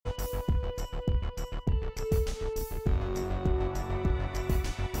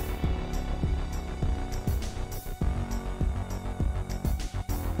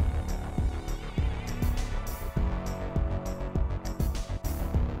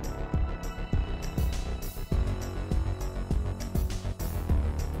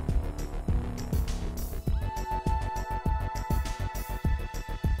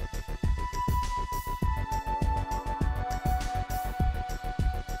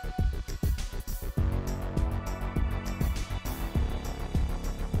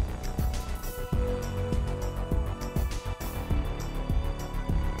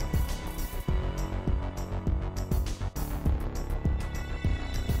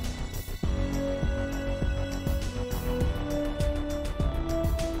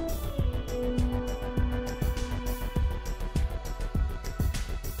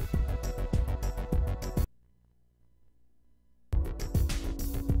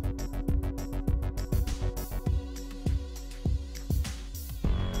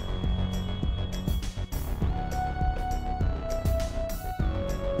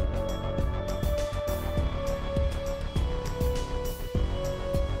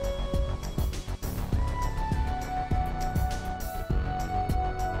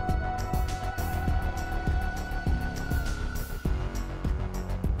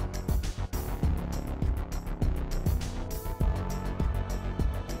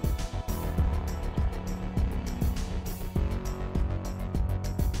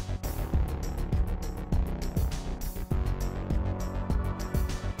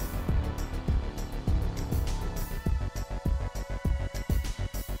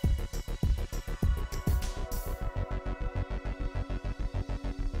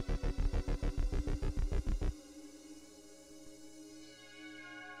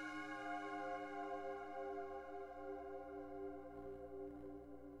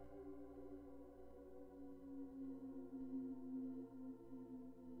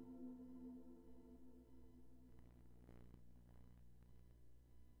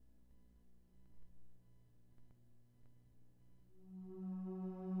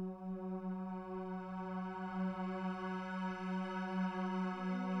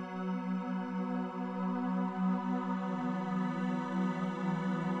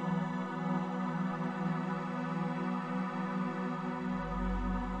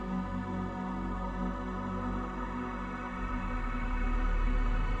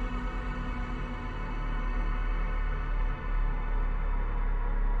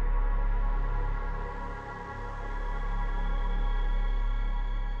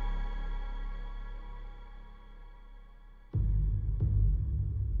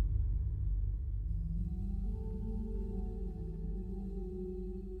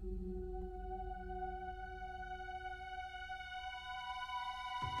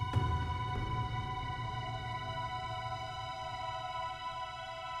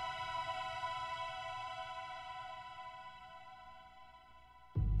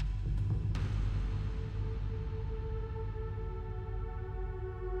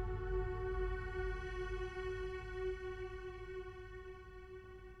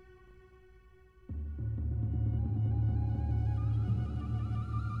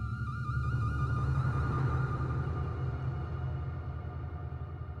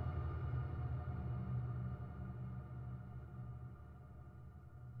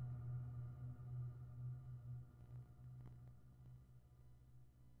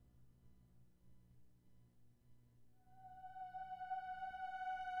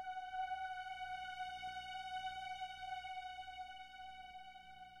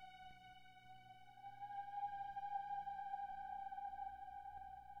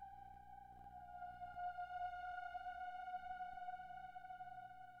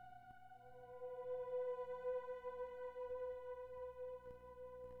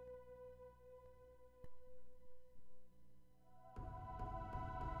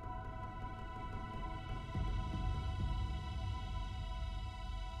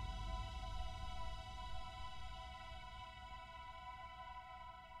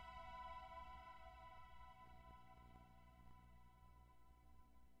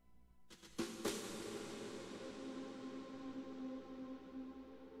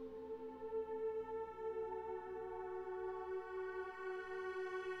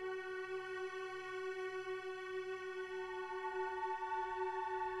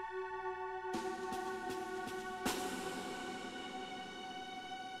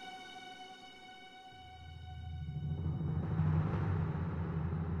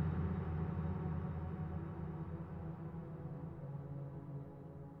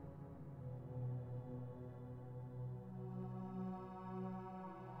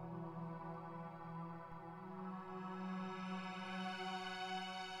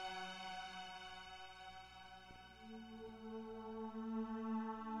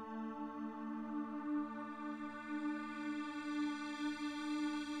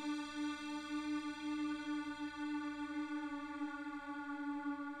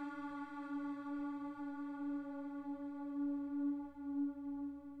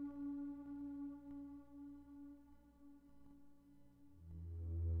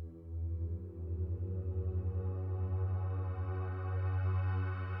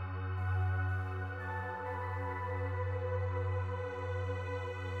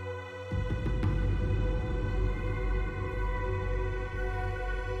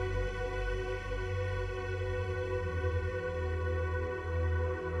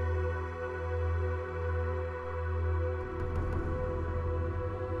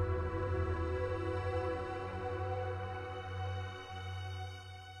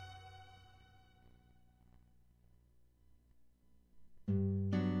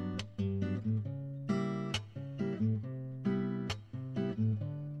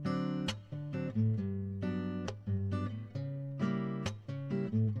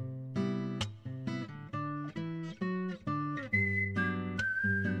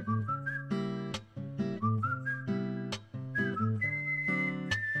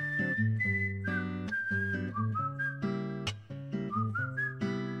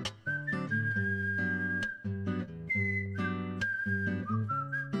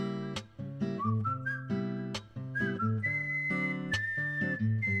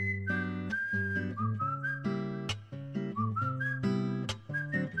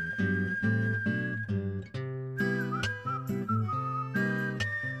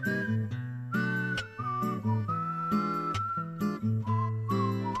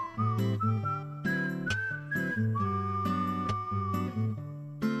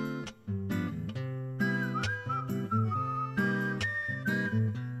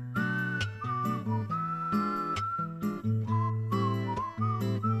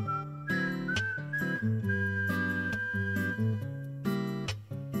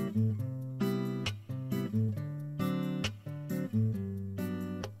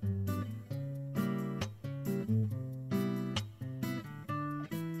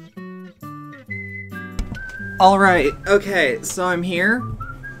Alright, okay, so I'm here.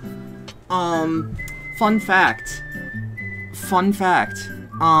 Fun fact.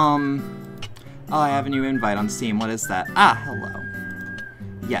 Oh, I have a new invite on Steam. What is that? Ah, hello.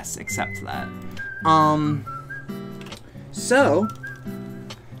 Yes, accept that. So,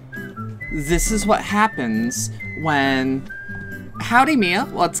 this is what happens when... Howdy, Mia.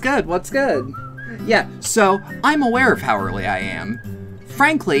 What's good? What's good? Yeah, so, I'm aware of how early I am.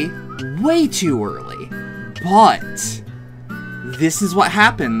 Frankly, way too early. But... this is what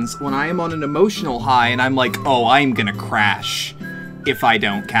happens when I am on an emotional high and I'm like, oh, I'm gonna crash if I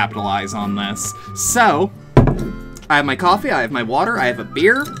don't capitalize on this. So, I have my coffee, I have my water, I have a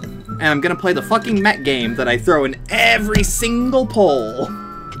beer, and I'm gonna play the fucking mech game that I throw in every single poll.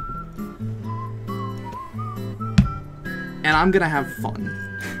 And I'm gonna have fun.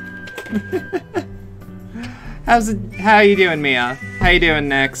 How you doing, Mia? How you doing,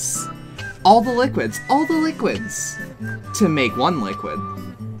 Nix? All the liquids to make one liquid.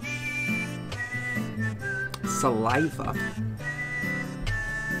 Saliva.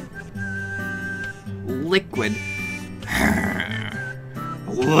 Liquid.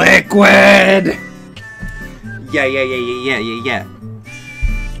 Liquid! Yeah.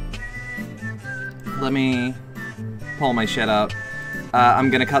 Let me pull my shit up.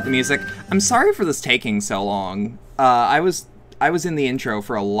 I'm gonna cut the music. I'm sorry for this taking so long. I was in the intro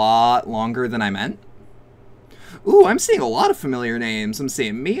for a lot longer than I meant. Ooh, I'm seeing a lot of familiar names. I'm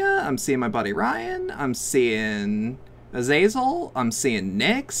seeing Mia, I'm seeing my buddy Ryan, I'm seeing Azazel, I'm seeing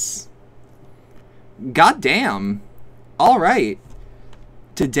Nix. Goddamn. Alright.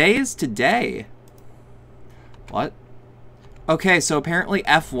 Today is today. What? Okay, so apparently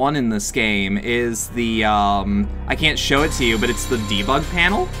F1 in this game is the, I can't show it to you, but it's the debug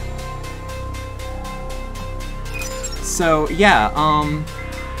panel. So, yeah, I'm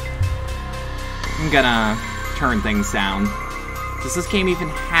gonna turn things down. Does this game even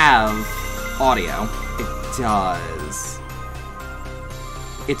have audio? It does.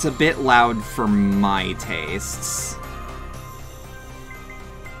 It's a bit loud for my tastes.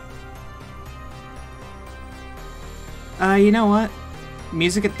 You know what?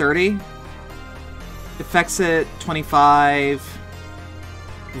 Music at 30. Effects at 25.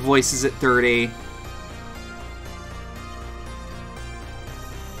 Voices at 30.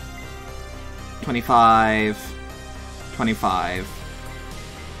 $25.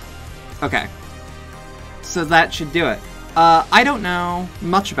 Okay. So that should do it. I don't know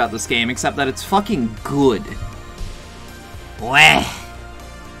much about this game, except that it's fucking good. Bleh.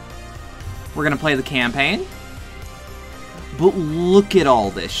 We're gonna play the campaign. But look at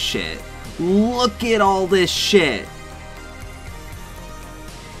all this shit. Look at all this shit.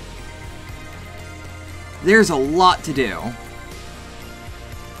 There's a lot to do.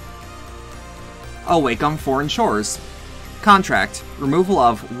 Awake on foreign shores. Contract. Removal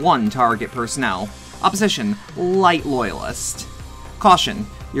of 1 target personnel. Opposition. Light loyalist. Caution.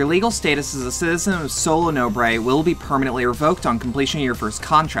 Your legal status as a citizen of Solo Nobre will be permanently revoked on completion of your first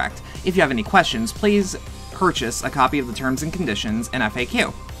contract. If you have any questions, please purchase a copy of the terms and conditions and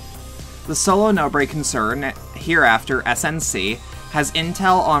FAQ. The Solo Nobre concern, hereafter SNC, has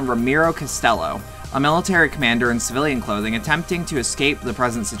intel on Ramiro Costello, a military commander in civilian clothing attempting to escape the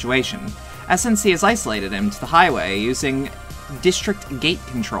present situation. SNC has isolated him to the highway using district gate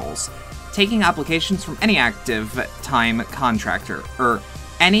controls, taking applications from any active time contractor,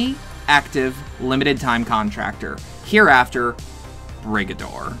 any active limited time contractor, hereafter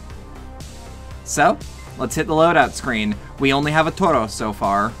Brigador. So, let's hit the loadout screen. We only have a Toro so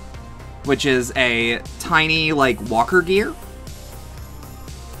far, which is a tiny, like, walker gear.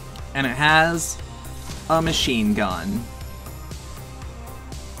 And it has a machine gun.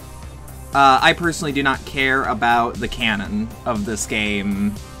 I personally do not care about the canon of this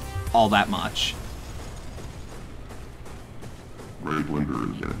game all that much. Raid leader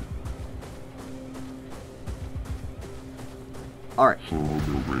is in. Alright. Solo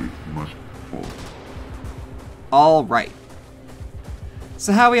Nobre must fall. Alright.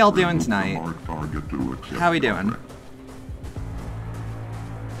 So how we all doing tonight? How we doing?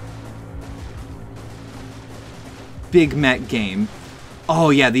 Big mech game. Oh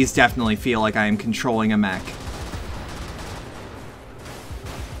yeah, these definitely feel like I am controlling a mech.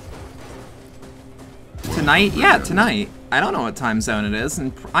 Tonight? Yeah, tonight. I don't know what time zone it is,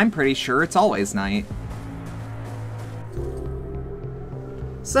 and I'm pretty sure it's always night.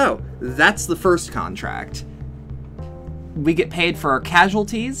 So, that's the first contract. We get paid for our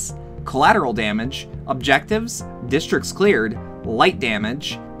casualties, collateral damage, objectives, districts cleared, light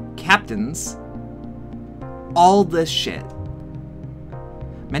damage, captains, all this shit.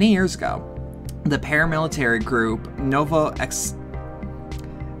 Many years ago, the paramilitary group Novo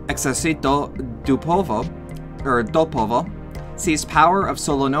Exercito Dopovo seized power of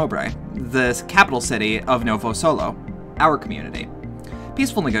Solo Nobre, the capital city of Novo Solo, our community.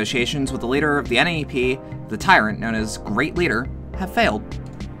 Peaceful negotiations with the leader of the NEP, the tyrant known as Great Leader, have failed.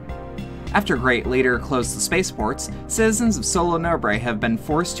 After Great Leader closed the spaceports, citizens of Solo Nobre have been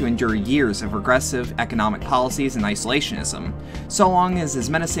forced to endure years of regressive economic policies and isolationism. So long as his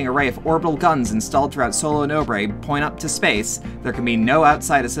menacing array of orbital guns installed throughout Solo Nobre point up to space, there can be no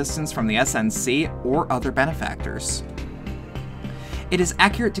outside assistance from the SNC or other benefactors. It is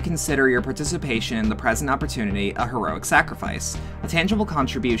accurate to consider your participation in the present opportunity a heroic sacrifice, a tangible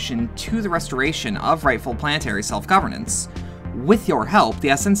contribution to the restoration of rightful planetary self-governance. With your help, the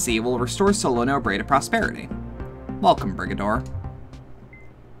SNC will restore Solo Nobre to prosperity. Welcome, Brigador.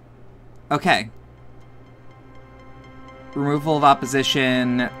 Okay. Removal of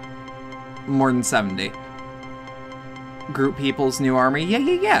opposition, more than 70. Group People's New Army,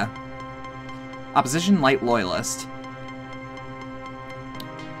 yeah. Opposition Light Loyalist.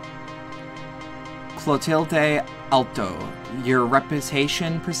 Clotilde Alto, your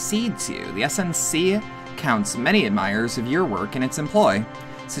reputation precedes you. The SNC counts many admirers of your work in its employ.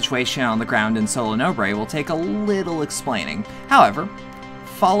 Situation on the ground in Solo Nobre will take a little explaining. However,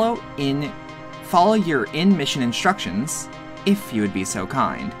 follow your in-mission instructions, if you would be so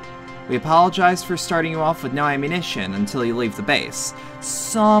kind. We apologize for starting you off with no ammunition until you leave the base.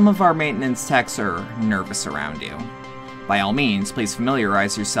 Some of our maintenance techs are nervous around you. By all means, please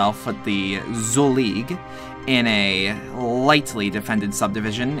familiarize yourself with the Zolig in a lightly defended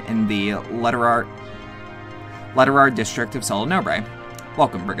subdivision in the Letterar district of Solo Nobre.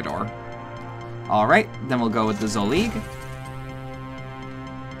 Welcome, Brigador. Alright, then we'll go with the Zolig.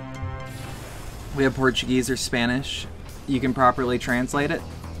 We have Portuguese or Spanish. You can properly translate it.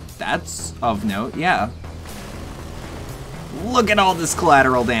 That's of note, yeah. Look at all this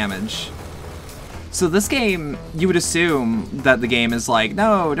collateral damage. So this game, you would assume that the game is like,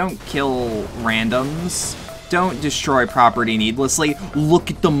 no, don't kill randoms. Don't destroy property needlessly. Look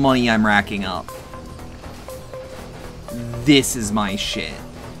at the money I'm racking up. This is my shit.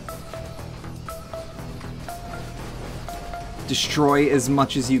 Destroy as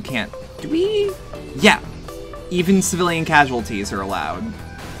much as you can. Do we? Yeah. Even civilian casualties are allowed.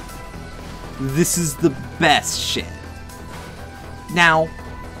 This is the best shit. Now,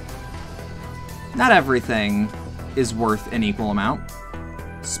 not everything is worth an equal amount.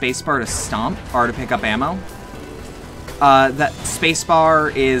 Spacebar to stomp, R to pick up ammo. That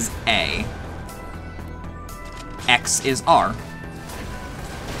spacebar is A. X is R.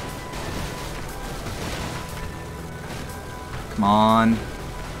 Come on.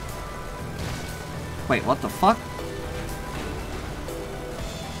 Wait, what the fuck?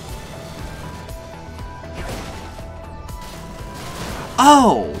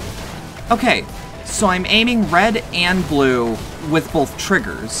 Oh! Okay, so I'm aiming red and blue with both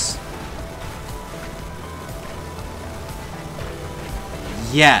triggers.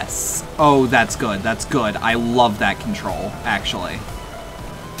 Yes. Oh, that's good. That's good. I love that control, actually.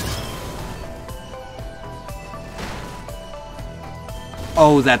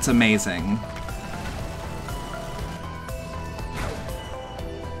 Oh, that's amazing.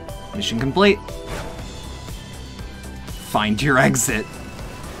 Mission complete. Find your exit.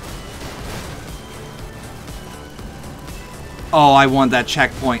 Oh, I want that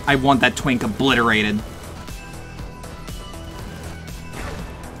checkpoint. I want that twink obliterated.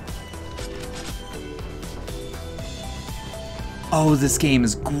 Oh, this game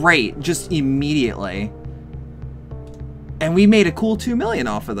is great, just immediately. And we made a cool 2 million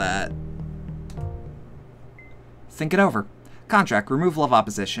off of that. Think it over. Contract, removal of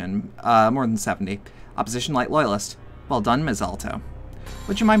opposition, more than 70. Opposition Light Loyalist. Well done, Ms. Alto.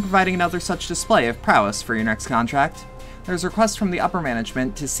 Would you mind providing another such display of prowess for your next contract? There's a request from the upper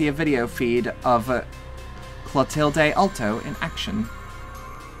management to see a video feed of Clotilde Alto in action.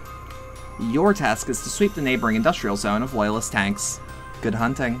 Your task is to sweep the neighboring industrial zone of Loyalist tanks. Good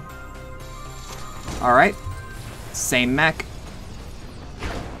hunting. Alright. Same mech.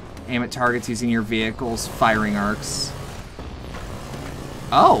 Aim at targets using your vehicle's firing arcs.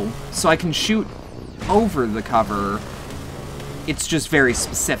 Oh, so I can shoot over the cover. It's just very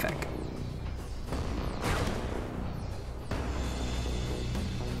specific.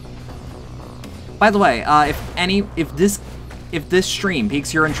 By the way, if this stream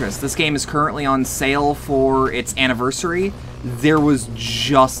piques your interest, this game is currently on sale for its anniversary. There was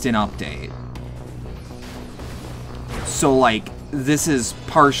just an update. So, like, this is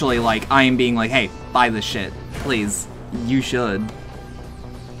partially like I am being like, hey, buy this shit. Please. You should.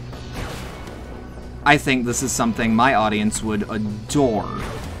 I think this is something my audience would adore.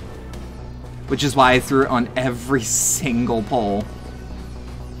 Which is why I threw it on every single poll.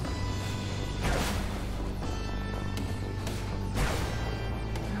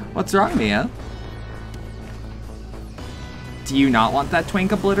 What's wrong, Mia? Do you not want that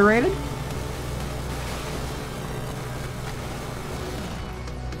twink obliterated?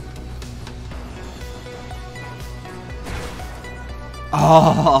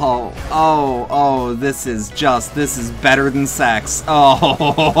 Oh, this is better than sex. Oh,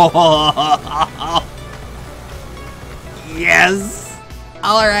 yes.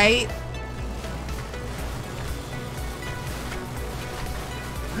 All right.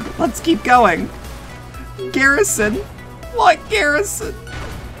 Let's keep going. Garrison. What Garrison?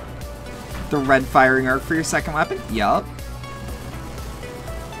 The red firing arc for your second weapon? Yup.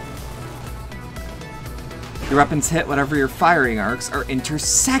 Your weapons hit whatever your firing arcs are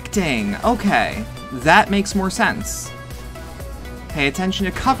intersecting. Okay, that makes more sense. Pay attention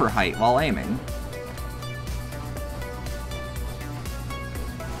to cover height while aiming.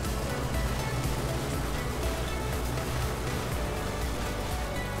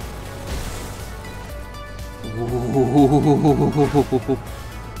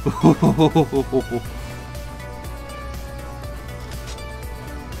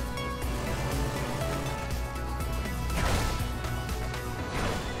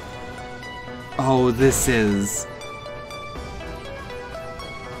 Oh, this is...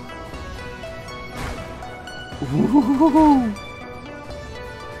 Ooh.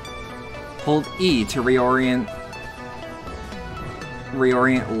 Hold E to reorient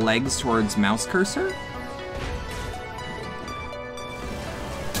legs towards mouse cursor?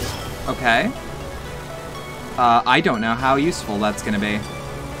 Okay. I don't know how useful that's gonna be.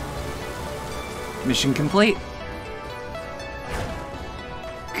 Mission complete.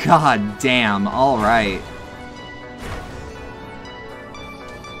 God damn, alright.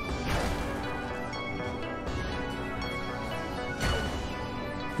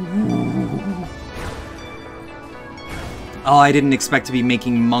 Oh, I didn't expect to be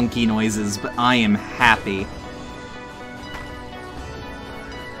making monkey noises, but I am happy.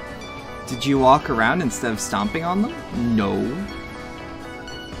 Did you walk around instead of stomping on them? No.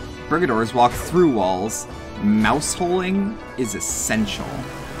 Brigadors walk through walls. Mouse-holing is essential.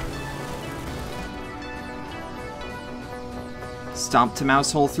 Stomp to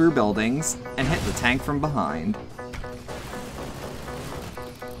mouse-hole through buildings, and hit the tank from behind.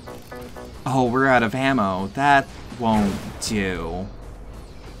 Oh, we're out of ammo. That won't do.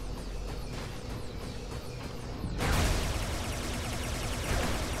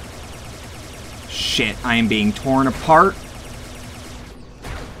 Shit, I am being torn apart.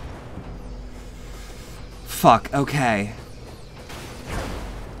 Fuck, okay.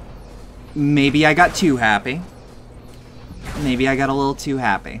 Maybe I got too happy. Maybe I got a little too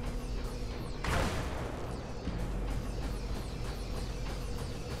happy.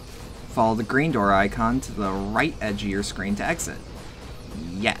 Follow the green door icon to the right edge of your screen to exit.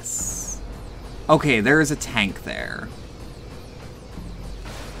 Yes. Okay, there is a tank there.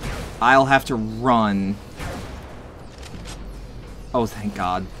 I'll have to run. Oh, thank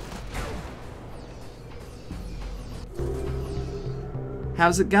God.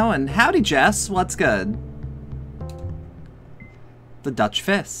 How's it going? Howdy, Jess. What's good? The Dutch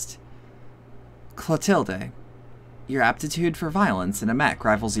Fist. Clotilde. Your aptitude for violence in a mech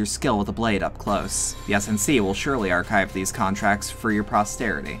rivals your skill with a blade up close. The SNC will surely archive these contracts for your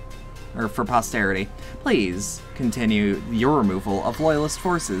posterity. For posterity. Please continue your removal of loyalist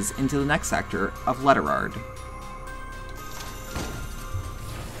forces into the next sector of Letterard.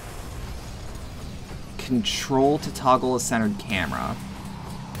 Control to toggle a centered camera.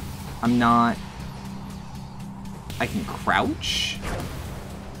 I'm not... I can crouch?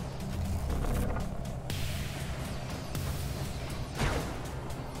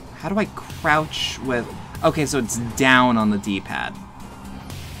 How do I crouch with... Okay, so it's down on the D-pad.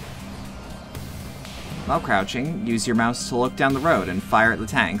 While crouching, use your mouse to look down the road and fire at the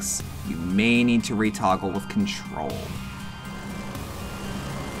tanks. You may need to retoggle with control.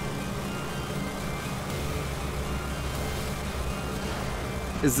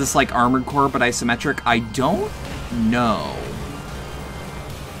 Is this like Armored Core but isometric? I don't know.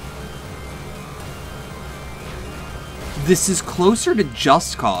 This is closer to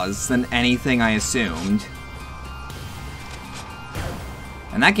Just Cause than anything I assumed.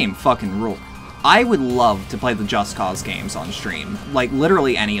 And that game fucking ruled. I would love to play the Just Cause games on stream. Like,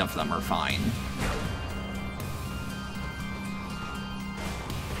 literally any of them are fine.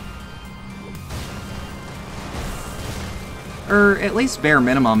 Or at least bare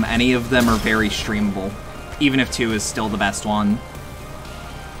minimum, any of them are very streamable. Even if 2 is still the best one.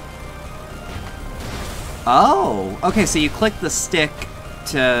 Oh, okay, so you click the stick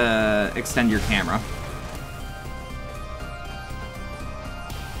to extend your camera.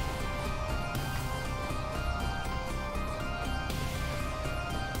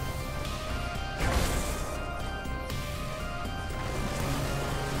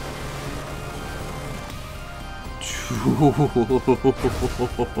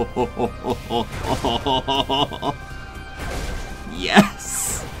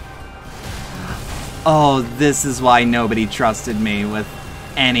 Yes! Oh, this is why nobody trusted me with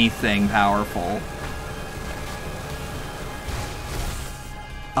anything powerful.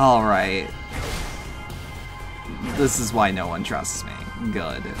 Alright. This is why no one trusts me.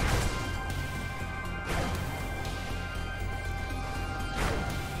 Good.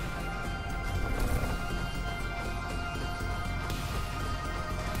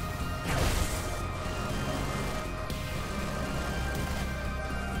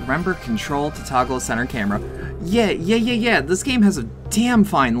 Remember control to toggle center camera. Yeah. This game has a damn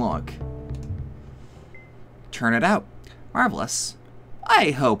fine look. Turn it out. Marvelous.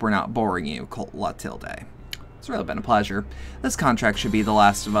 I hope we're not boring you, Colt Latilde. It's really been a pleasure. This contract should be the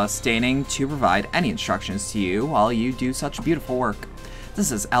last of us deigning to provide any instructions to you while you do such beautiful work.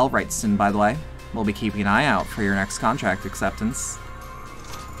 This is Al Wrightson, by the way. We'll be keeping an eye out for your next contract acceptance.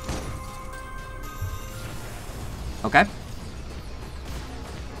 Okay.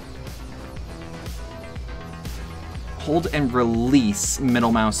 Hold and release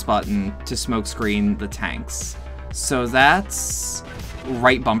middle mouse button to smokescreen the tanks. So that's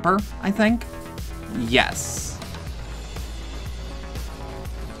right bumper, I think? Yes.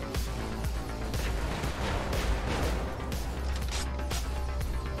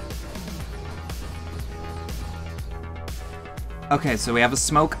 Okay, so we have a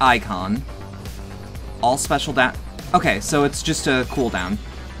smoke icon. All special down. Okay, so it's just a cooldown.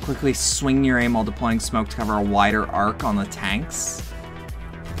 Quickly swing your aim while deploying smoke to cover a wider arc on the tanks.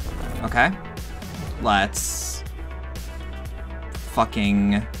 Okay. Let's...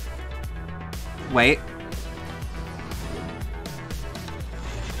 fucking... wait.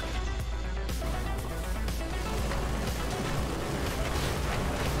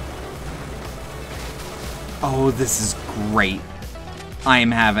 Oh, this is great. I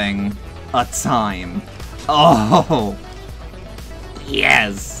am having a time. Oh!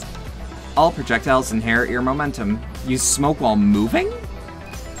 Yes! All projectiles inherit your momentum. Use smoke while moving?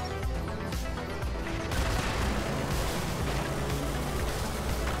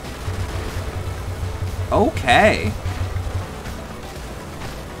 Okay.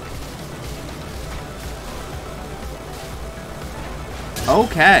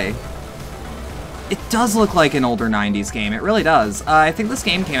 Okay. It does look like an older 90s game. It really does. I think this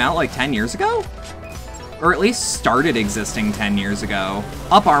game came out like 10 years ago? Or at least started existing 10 years ago.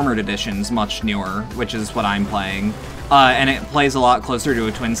 Up Armored Edition's much newer, which is what I'm playing. And it plays a lot closer to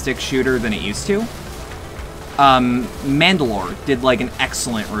a twin-stick shooter than it used to. Mandalore did like an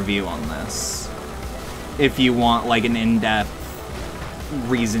excellent review on this. If you want like an in-depth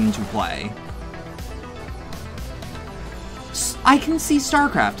reason to play. I can see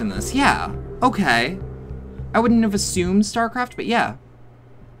StarCraft in this, yeah. Okay. I wouldn't have assumed StarCraft, but yeah.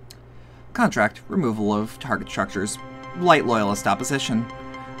 Contract, removal of target structures, light loyalist opposition.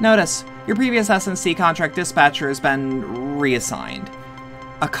 Notice, your previous SNC contract dispatcher has been reassigned.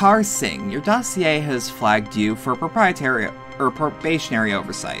 Akar Singh, your dossier has flagged you for proprietary or probationary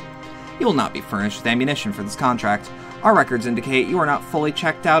oversight. You will not be furnished with ammunition for this contract. Our records indicate you are not fully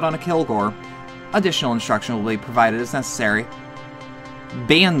checked out on a Kilgore. Additional instruction will be provided as necessary.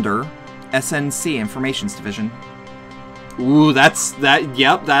 Bander, SNC Informations Division. Ooh,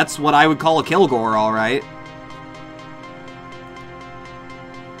 yep, that's what I would call a Kilgore, alright.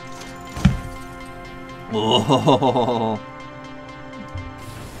 Oh.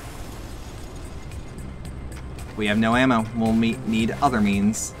 We have no ammo. We'll need other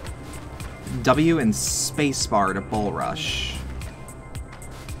means. W and spacebar to bull rush.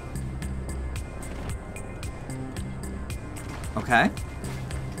 Okay.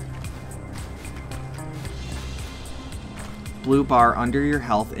 Blue bar under your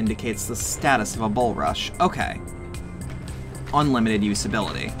health indicates the status of a bull rush. Okay. Unlimited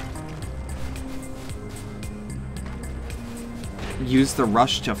usability. Use the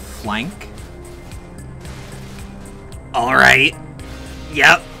rush to flank. Alright.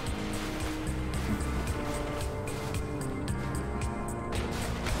 Yep.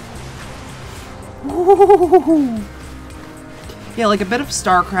 Ooh. Yeah, like a bit of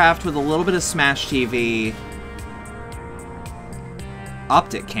StarCraft with a little bit of Smash TV.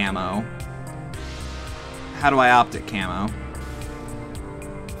 Optic camo. How do I optic camo?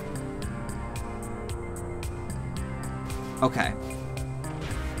 Okay.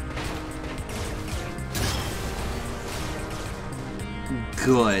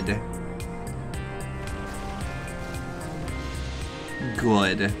 Good.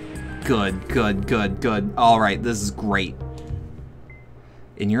 Good. Good, good, good, good. Alright, this is great.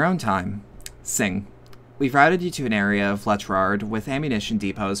 In your own time, sing. We've routed you to an area of Letrard with ammunition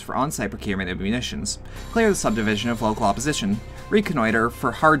depots for on-site procurement of munitions. Clear the subdivision of local opposition. Reconnoiter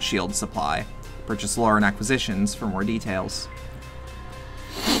for hard shield supply. Purchase lore and acquisitions for more details.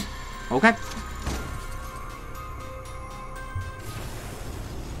 Okay.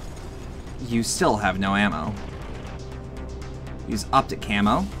 You still have no ammo. Use optic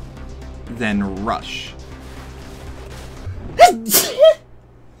camo, then rush.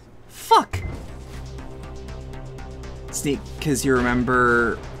 Fuck! Sneak, because you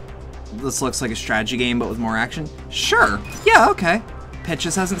remember this looks like a strategy game but with more action? Sure, yeah, okay.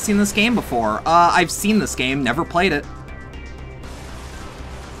 Pitches hasn't seen this game before. I've seen this game, never played it.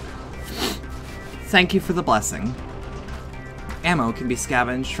 Thank you for the blessing. Ammo can be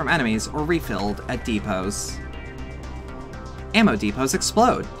scavenged from enemies or refilled at depots. Ammo depots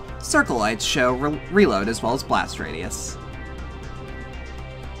explode. Circle lights show reload as well as blast radius.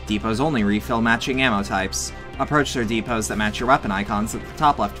 Depots only refill matching ammo types. Approach their depots that match your weapon icons at the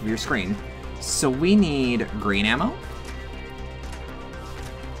top left of your screen. So we need green ammo?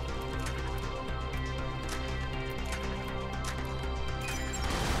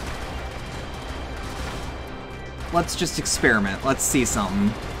 Let's just experiment. Let's see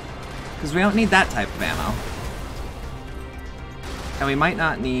something. Because we don't need that type of ammo. And we might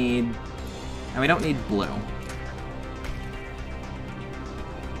not need... And we don't need blue.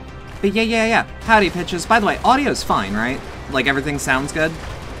 But yeah. Howdy, Pitches. By the way, audio's fine, right? Like, everything sounds good?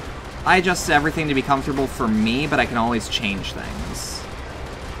 I adjusted everything to be comfortable for me, but I can always change things.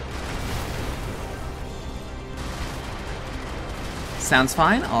 Sounds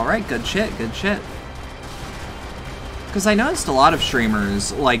fine? Alright, good shit, good shit. Because I noticed a lot of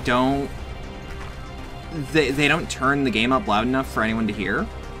streamers, like, don't... They don't turn the game up loud enough for anyone to hear.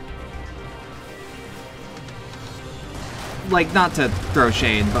 Like, not to throw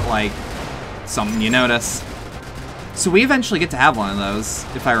shade, but, like, something you notice. So we eventually get to have one of those,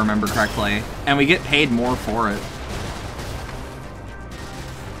 if I remember correctly. And we get paid more for it.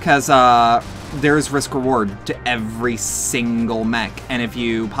 Because, there's risk-reward to every single mech. And if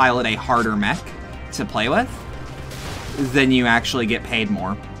you pilot a harder mech to play with, then you actually get paid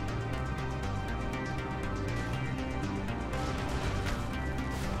more.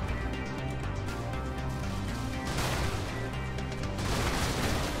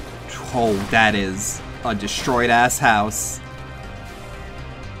 Oh, that is a destroyed-ass house.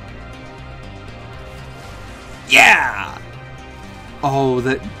 Yeah! Oh,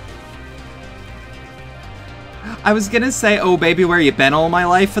 that... I was gonna say, oh baby, where you been all my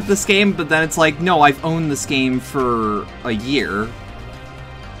life at this game? But then it's like, no, I've owned this game for a year.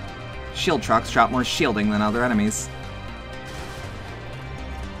 Shield trucks drop more shielding than other enemies.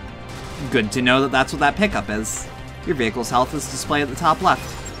 Good to know that that's what that pickup is. Your vehicle's health is displayed at the top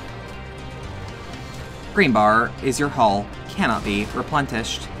left. Green bar is your hull, cannot be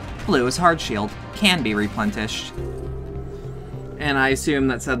replenished. Blue is hard shield, can be replenished. And I assume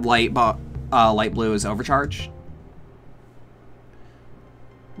that said light blue is overcharge.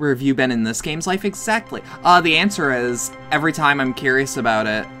 Where have you been in this game's life exactly? The answer is, every time I'm curious about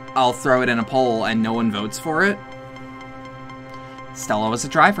it, I'll throw it in a poll and no one votes for it. Stella is a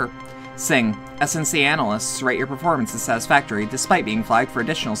driver. Sing, SNC analysts rate your performance as satisfactory despite being flagged for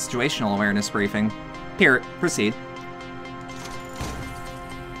additional situational awareness briefing. Here, proceed.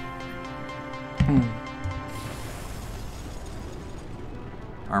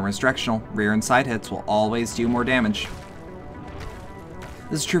 Armor's directional. Rear and side hits will always do more damage.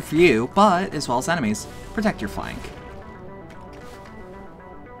 This is true for you, but as well as enemies. Protect your flank.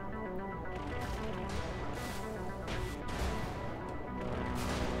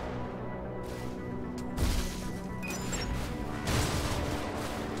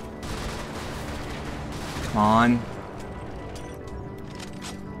 Come on.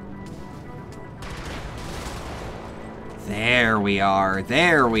 There we are.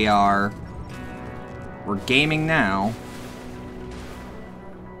 There we are. We're gaming now.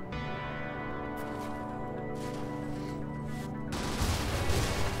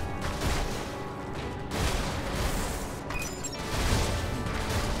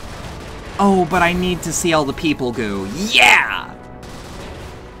 Oh, but I need to see all the people go. Yeah!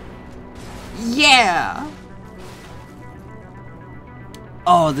 Yeah!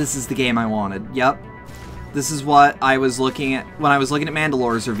 Oh, this is the game I wanted. Yep. This is what I was looking at when I was looking at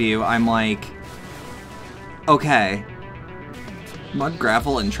Mandalore's review. I'm like, okay. Mud,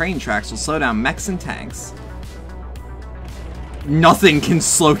 gravel, and train tracks will slow down mechs and tanks. Nothing can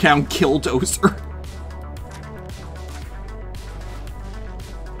slow down Killdozer.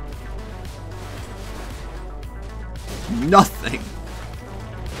 Nothing.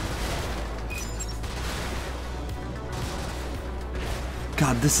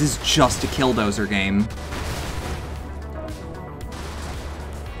 God, this is just a Killdozer game.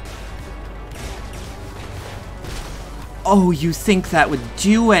 Oh, you think that would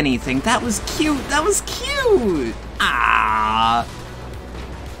do anything? That was cute. That was cute. Ah.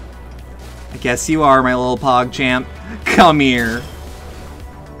 I guess you are, my little pog champ. Come here.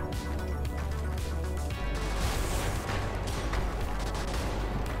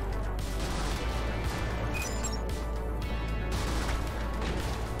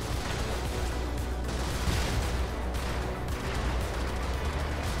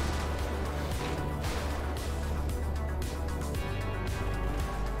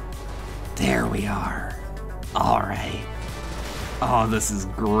 There we are. Alright. Oh, this is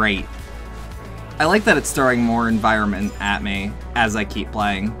great. I like that it's throwing more environment at me as I keep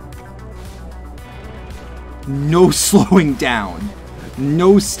playing. No slowing down.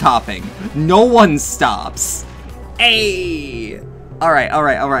 No stopping. No one stops. Hey! Alright,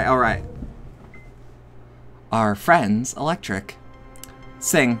 alright, alright, alright. Our friends, Electric.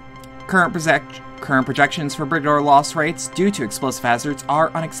 Sing. Current projections for Brigidor loss rates due to explosive hazards are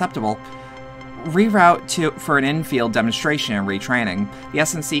unacceptable. Reroute for an in-field demonstration and retraining. The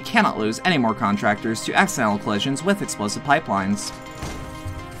SNC cannot lose any more contractors to accidental collisions with explosive pipelines.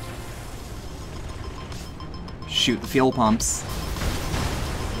 Shoot the fuel pumps.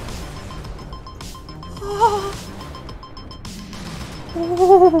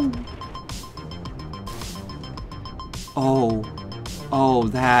 Oh. Oh,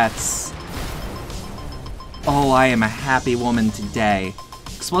 that's... Oh, I am a happy woman today.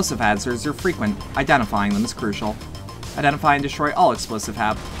 Explosive hazards are frequent. Identifying them is crucial. Identify and destroy all explosive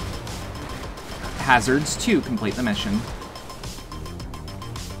hazards to complete the mission.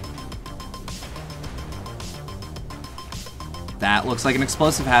 That looks like an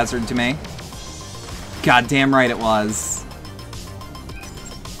explosive hazard to me. Goddamn right it was.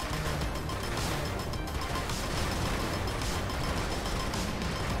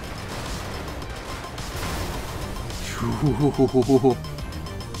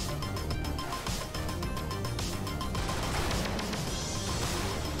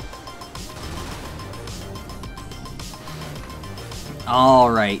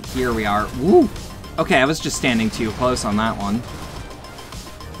 Alright, here we are. Woo! Okay, I was just standing too close on that one.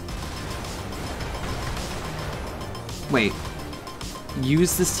 Wait.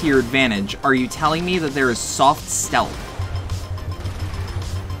 Use this to your advantage. Are you telling me that there is soft stealth?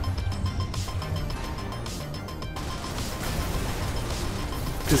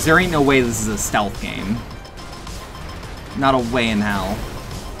 Because there ain't no way this is a stealth game. Not a way in hell.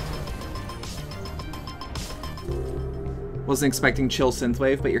 Wasn't expecting chill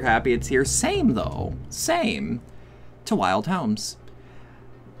synthwave, but you're happy it's here. Same, though. Same. To Wild Homes.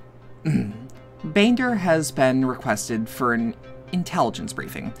 Bander has been requested for an intelligence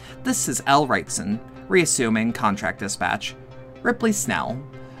briefing. This is L. Wrightson, reassuming contract dispatch. Ripley Snell,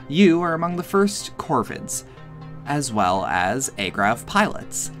 you are among the first Corvids, as well as Agrav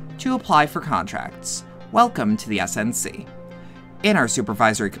pilots, to apply for contracts. Welcome to the SNC. In our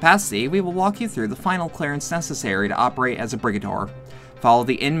supervisory capacity, we will walk you through the final clearance necessary to operate as a Brigador. Follow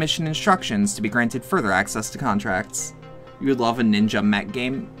the in-mission instructions to be granted further access to contracts. You would love a ninja mech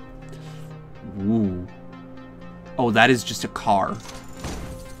game? Ooh. Oh, that is just a car.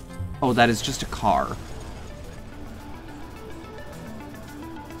 Oh, that is just a car.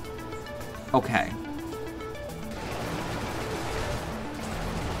 Okay.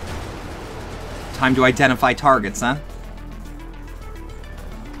 Time to identify targets, huh?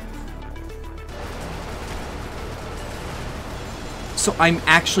 So I'm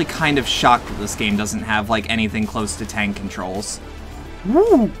actually kind of shocked that this game doesn't have, like, anything close to tank controls.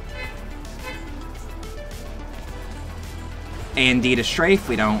 Woo! A&D to strafe.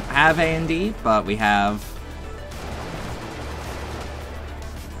 We don't have A&D, but we have...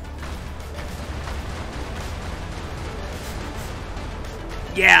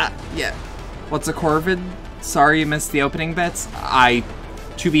 Yeah, yeah. What's a Corvid? Sorry you missed the opening bits.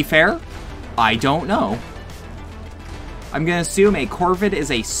 To be fair, I don't know. I'm gonna assume a Corvid is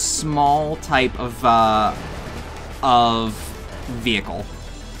a small type of vehicle.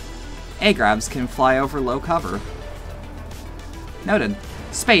 Agravs can fly over low cover. Noted.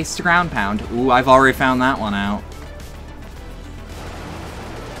 Space to ground pound. Ooh, I've already found that one out.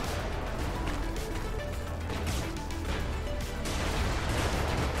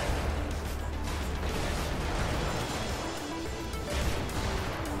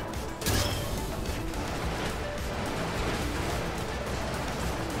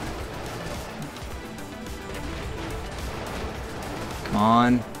 Come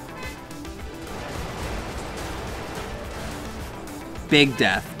on. Big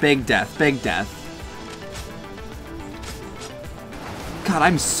death, big death, big death. God,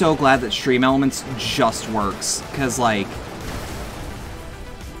 I'm so glad that Stream Elements just works, because, like,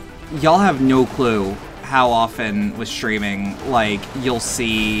 y'all have no clue how often with streaming, like, you'll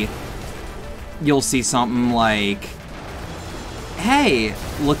see something like, hey,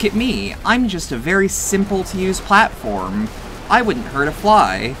 look at me, I'm just a very simple-to-use platform. I wouldn't hurt a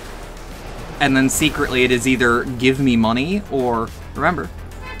fly. And then secretly it is either give me money or, remember,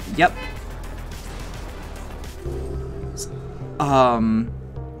 yep.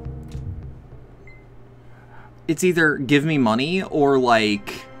 It's either give me money or,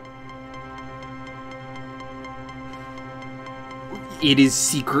 like, it is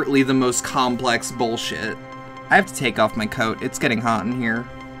secretly the most complex bullshit. I have to take off my coat. It's getting hot in here.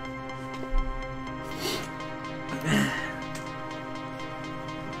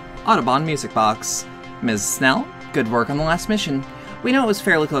 Audubon Music Box. Ms. Snell, good work on the last mission. We know it was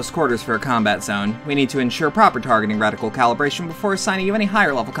fairly close quarters for a combat zone. We need to ensure proper targeting reticle calibration before assigning you any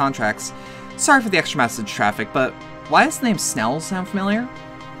higher level contracts. Sorry for the extra message traffic, but why does the name Snell sound familiar?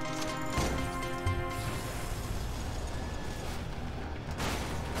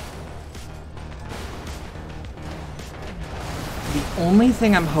 The only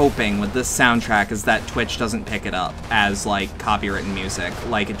thing I'm hoping with this soundtrack is that Twitch doesn't pick it up as, like, copywritten music,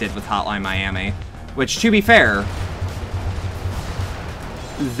 like it did with Hotline Miami. Which, to be fair,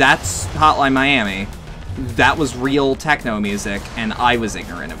 that's Hotline Miami. That was real techno music, and I was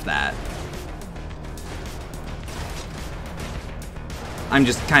ignorant of that. I'm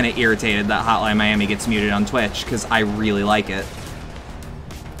just kind of irritated that Hotline Miami gets muted on Twitch, because I really like it.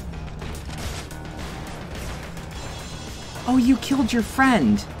 Oh, you killed your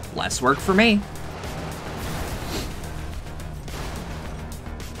friend. Less work for me.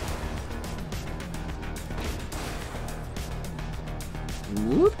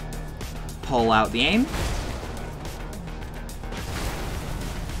 Whoop. Pull out the aim.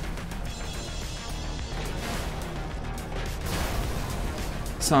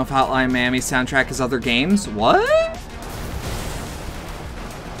 Some of Hotline Miami's soundtrack is other games? What?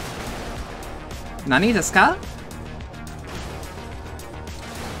 Nani desu ka?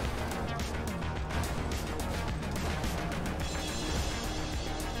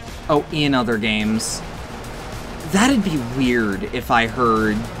 Oh, in other games. That'd be weird if I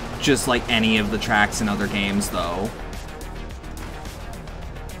heard just, like, any of the tracks in other games, though.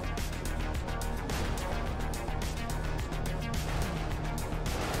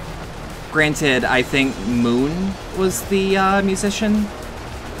 Granted, I think Moon was the musician.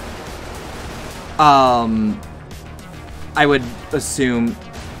 I would assume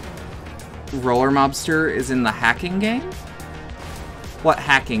Roller Mobster is in the hacking game? What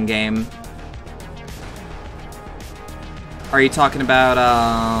hacking game? Are you talking about,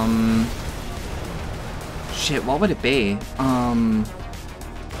 shit, what would it be?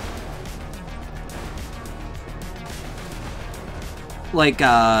 Like,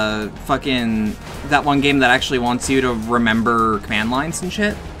 fucking, that one game that actually wants you to remember command lines and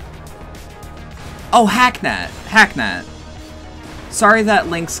shit? Oh, Hacknet! Hacknet! Sorry that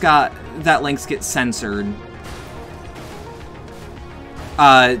links get censored.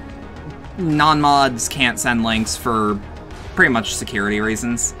 Non-mods can't send links for pretty much security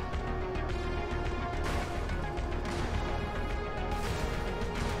reasons.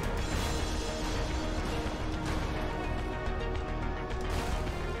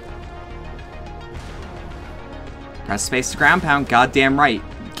 Press space to ground pound, goddamn right.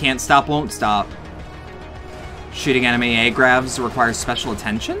 Can't stop, won't stop. Shooting enemy A-gravs requires special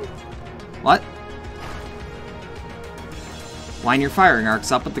attention? What? Line your firing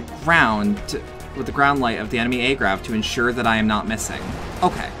arcs up at the ground with the ground light of the enemy A-grav to ensure that I am not missing.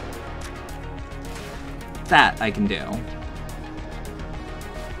 Okay. That I can do.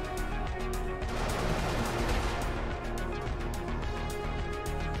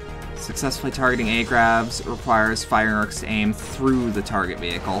 Successfully targeting A-gravs requires firing arcs to aim through the target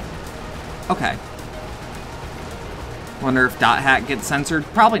vehicle. Okay. Wonder if dot hack gets censored?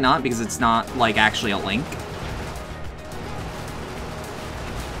 Probably not, because it's not, like, actually a link.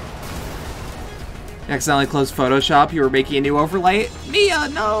 Accidentally closed Photoshop. You were making a new overlay. Mia,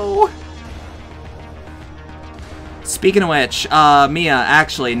 no! Speaking of which, Mia,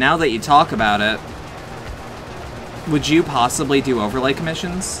 actually, now that you talk about it, would you possibly do overlay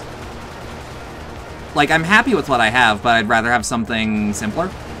commissions? Like, I'm happy with what I have, but I'd rather have something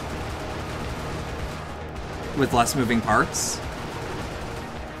simpler. With less moving parts.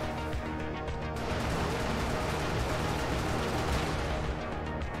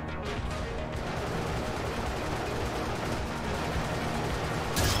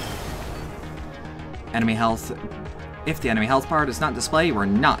 Enemy health. If the enemy health bar does not display, we're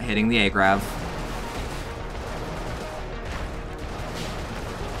not hitting the A-grav.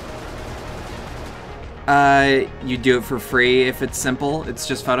 You do it for free if it's simple. It's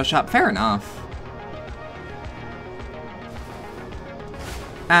just Photoshop. Fair enough.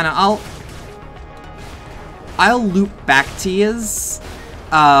 And I'll loop back to yous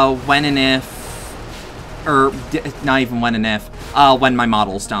when and if, or not even when and if, when my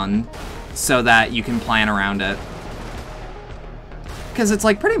model's done, so that you can plan around it. Because it's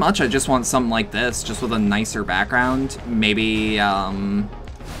like, pretty much I just want something like this, just with a nicer background. Maybe,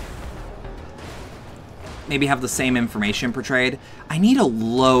 maybe have the same information portrayed. I need a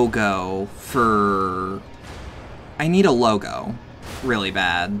logo for... I need a logo. Really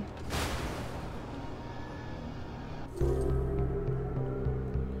bad.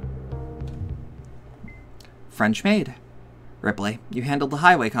 French maid. Ripley, you handled the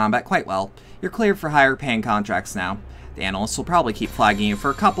highway combat quite well. You're cleared for higher paying contracts now. The analysts will probably keep flagging you for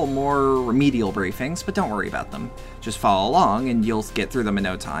a couple more remedial briefings, but don't worry about them. Just follow along and you'll get through them in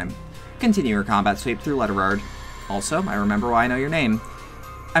no time. Continue your combat sweep through Letterard. Also, I remember why I know your name.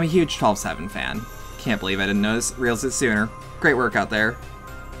 I'm a huge 12-7 fan. Can't believe I didn't realize it sooner. Great work out there.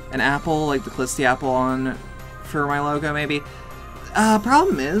 An apple, like the Callisti apple on for my logo, maybe?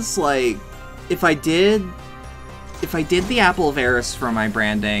 Problem is, like, if I did the Apple of Eris for my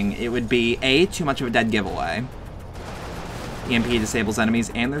branding, it would be A, too much of a dead giveaway. EMP disables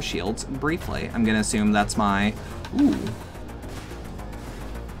enemies and their shields briefly. I'm gonna assume that's my... Ooh.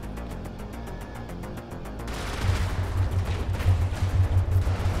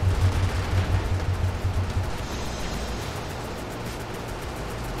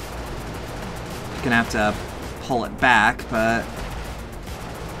 Gonna have to pull it back, but...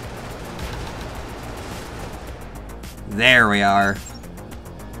 There we are.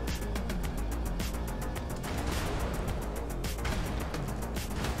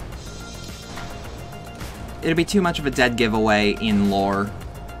 It'd be too much of a dead giveaway in lore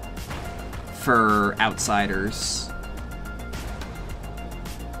for outsiders.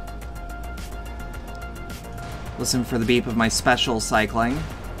 Listen for the beep of my special cycling.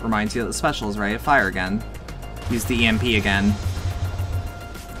 Reminds you that the special is ready to fire again. Use the EMP again.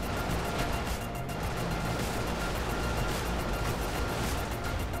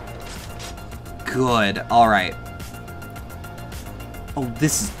 Good. Alright. Oh,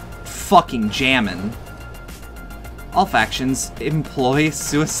 this is fucking jamming. All factions employ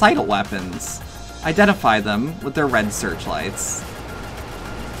suicidal weapons. Identify them with their red searchlights.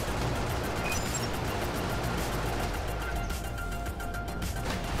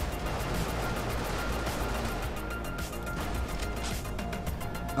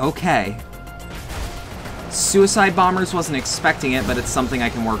 Okay. Suicide bombers, wasn't expecting it, but it's something I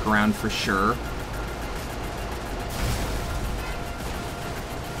can work around for sure.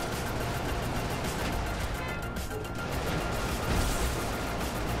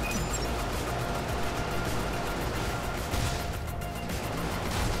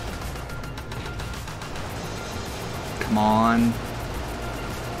 Come on.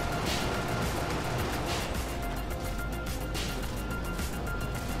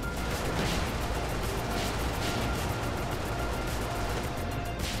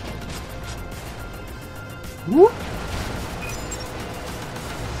 Whoop.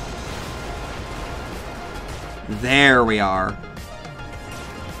 There we are.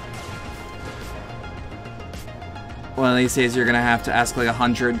 One of these days you're gonna have to ask like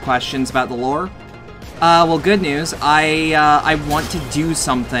 100 questions about the lore. Well, good news. I want to do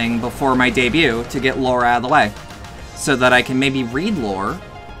something before my debut to get lore out of the way, so that I can maybe read lore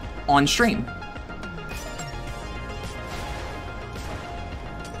on stream.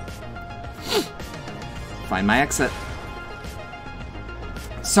 Find my exit.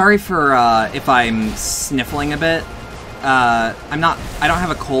 Sorry for if I'm sniffling a bit. I don't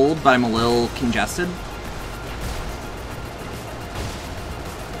have a cold, but I'm a little congested.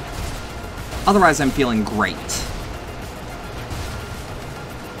 Otherwise, I'm feeling great.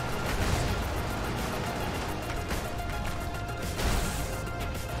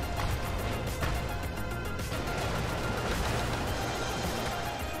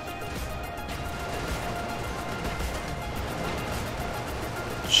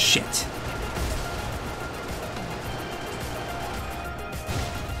 Shit.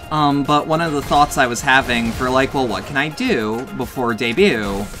 But one of the thoughts I was having for, like, well, what can I do before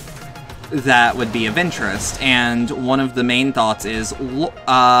debut that would be of interest? And one of the main thoughts is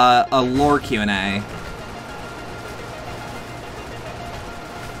a lore Q&A.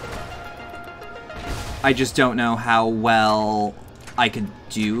 I just don't know how well I could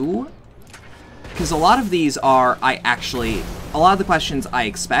do. Because a lot of these are, a lot of the questions I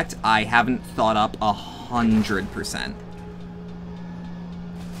expect, I haven't thought up 100%.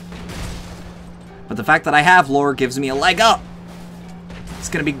 But the fact that I have lore gives me a leg up. It's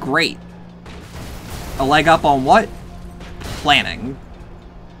gonna be great. A leg up on what? Planning.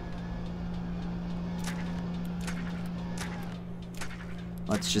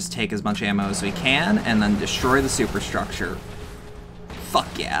 Let's just take as much ammo as we can and then destroy the superstructure.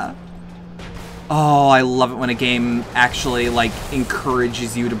 Fuck yeah. Oh, I love it when a game actually, like,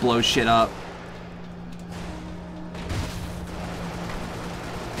 encourages you to blow shit up.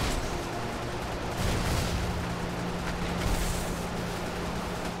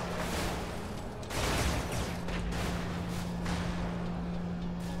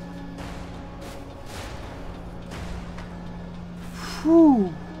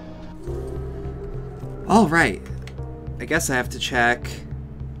 Whew. All right. I guess I have to check.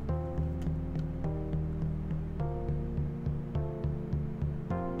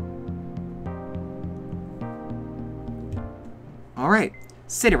 Alright,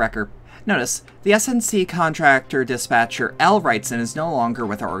 City Wrecker. Notice, the SNC contractor dispatcher L. Wrightson is no longer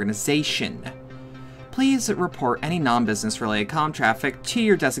with our organization. Please report any non-business related comm traffic to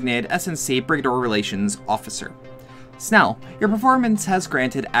your designated SNC Brigadier Relations Officer. Snell, your performance has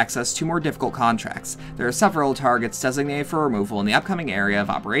granted access to more difficult contracts. There are several targets designated for removal in the upcoming area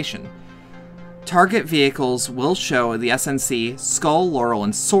of operation. Target vehicles will show the SNC Skull, Laurel,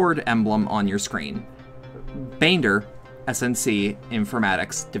 and Sword emblem on your screen. Bander, SNC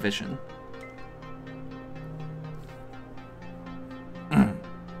Informatics Division.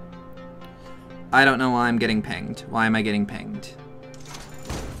 I don't know why I'm getting pinged. Why am I getting pinged?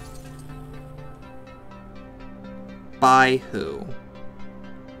 By who?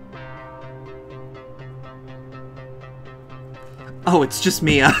 Oh, it's just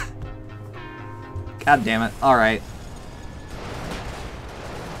Mia. God damn it. Alright.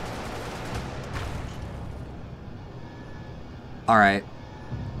 Alright.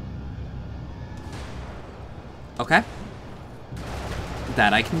 Okay.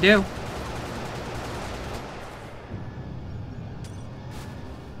 That I can do.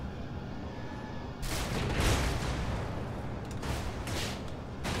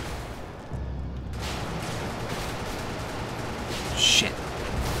 Shit.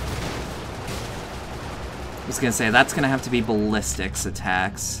 I was gonna say, that's gonna have to be ballistics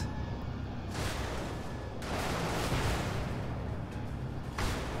attacks.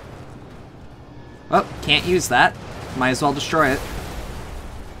 Oh, can't use that. Might as well destroy it.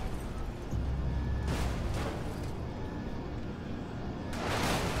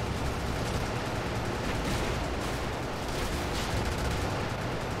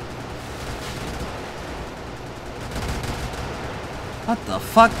 What the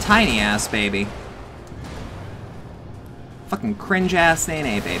fuck, tiny ass baby? Fucking cringe ass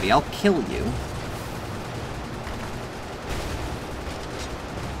nay baby, I'll kill you.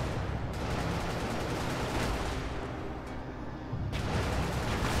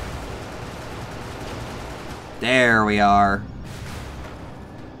 There we are.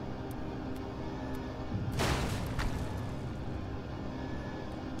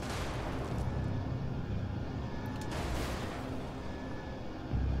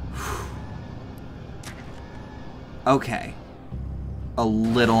 Okay. A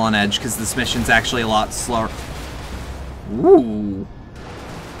little on edge, because this mission's actually a lot slower. Ooh.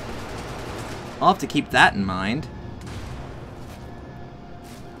 I'll have to keep that in mind.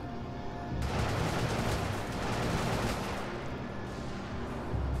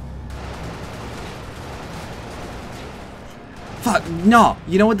 Fuck, no.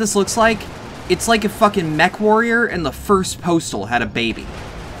 You know what this looks like? It's like a fucking mech warrior and the first Postal had a baby.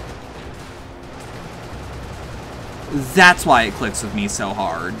 That's why it clicks with me so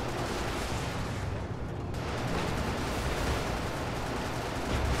hard.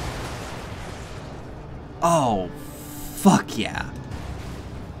 Oh, fuck yeah.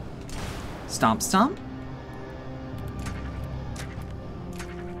 Stomp, stomp.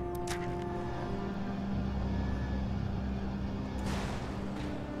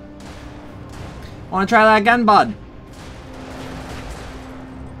 Wanna try that again, bud?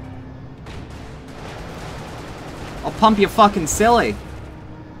 I'll pump you fucking silly.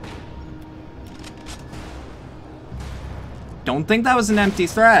 don't think that was an empty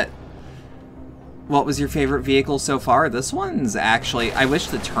threat. What was your favorite vehicle so far? This one's actually... I wish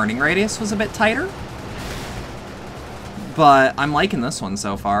the turning radius was a bit tighter. But I'm liking this one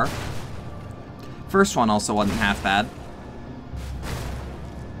so far. First one also wasn't half bad.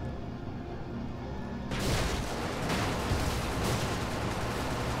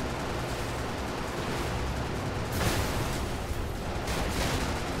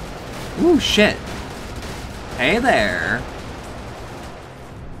 Ooh, shit. Hey there.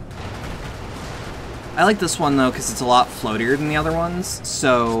 I like this one, though, because it's a lot floatier than the other ones,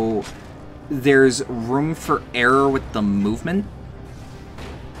 so there's room for error with the movement.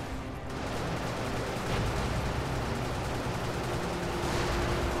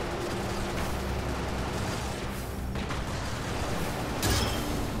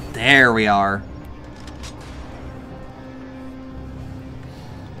 There we are.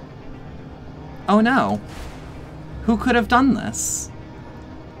 Oh no. Who could have done this?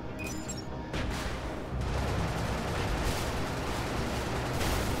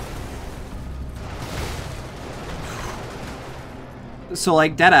 So,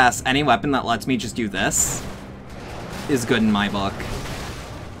 like, deadass, any weapon that lets me just do this is good in my book.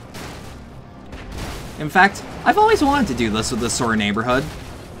 In fact, I've always wanted to do this with this sort of neighborhood.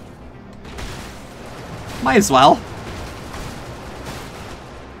 Might as well.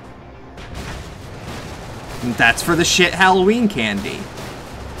 And that's for the shit Halloween candy.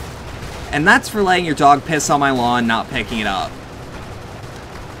 And that's for letting your dog piss on my lawn, not picking it up.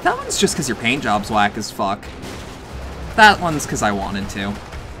 That one's just because your paint job's whack as fuck. That one's because I wanted to.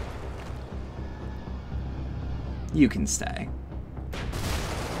 You can stay.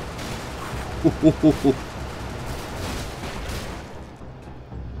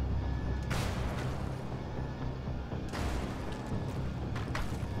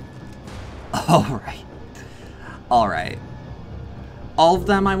 Alright. Alright. All of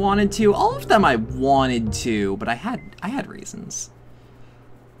them I wanted to. All of them I wanted to, but I had reasons.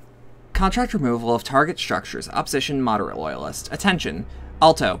 Contract removal of target structures. Opposition, moderate loyalist. Attention.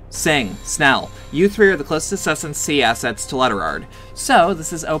 Alto, Sing, Snell. You three are the closest S&C assets to Letterard, so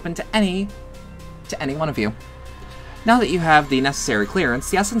this is open to any one of you. Now that you have the necessary clearance,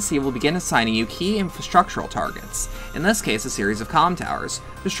 the S&C will begin assigning you key infrastructural targets. In this case, a series of comm towers.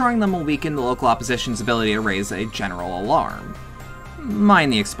 Destroying them will weaken the local opposition's ability to raise a general alarm.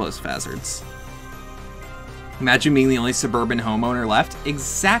 Mind the explosive hazards. Imagine being the only suburban homeowner left.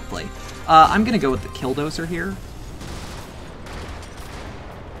 Exactly. I'm gonna go with the killdozer here.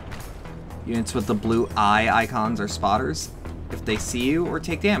 Units with the blue eye icons are spotters. If they see you or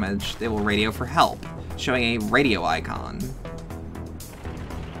take damage, they will radio for help, showing a radio icon.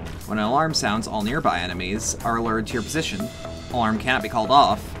 When an alarm sounds, all nearby enemies are alerted to your position. Alarm cannot be called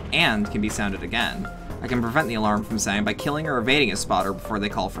off, and can be sounded again. I can prevent the alarm from sounding by killing or evading a spotter before they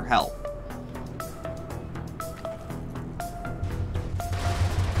call for help.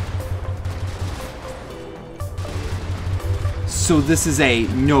 So this is a,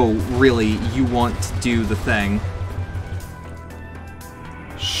 no, really, you want to do the thing.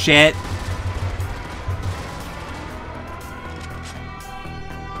 Shit.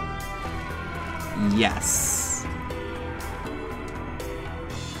 Yes.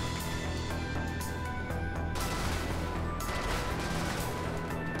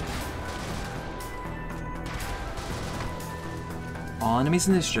 All enemies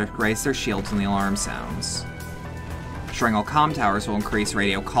in the district raise their shields when the alarm sounds. Destroying all comm towers will increase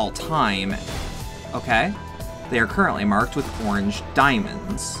radio call time. Okay. They are currently marked with orange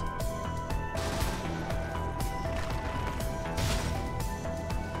diamonds.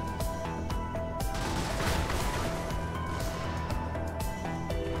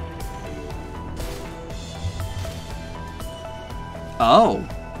 Oh.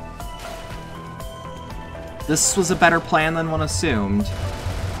 This was a better plan than one assumed.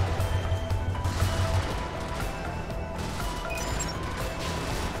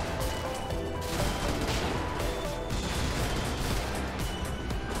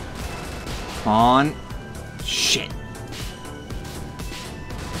 Come on. Shit.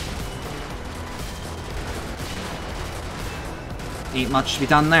 Ain't much to be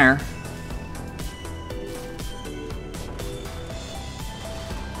done there.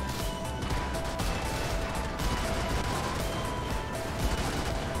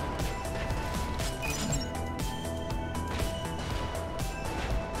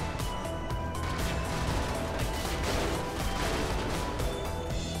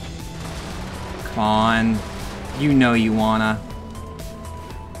 Come on. You know you wanna.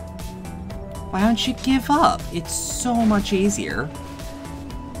 Why don't you give up? It's so much easier.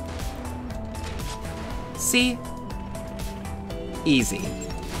 See? Easy.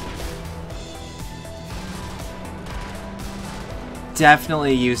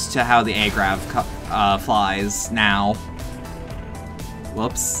 Definitely used to how the Agrav flies now.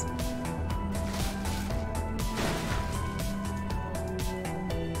 Whoops.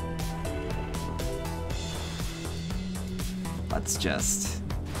 Let's just...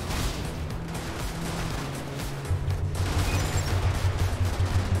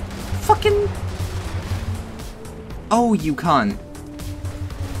 Fucking... Oh, you cunt.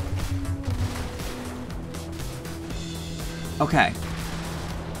 Okay.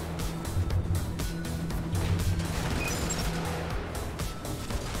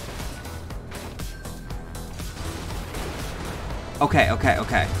 Okay, okay,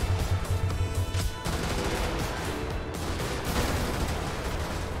 okay.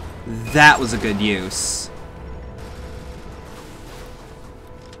 That was a good use.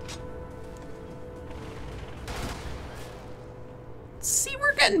 See,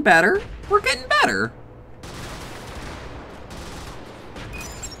 we're getting better. We're getting better.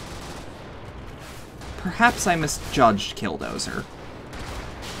 Perhaps I misjudged Killdozer.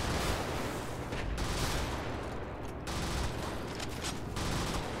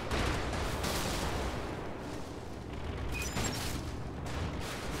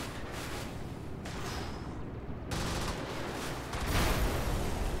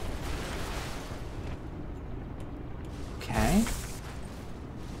 Okay.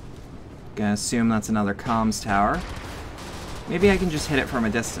 Gonna assume that's another comms tower. Maybe I can just hit it from a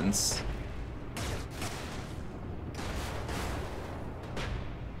distance.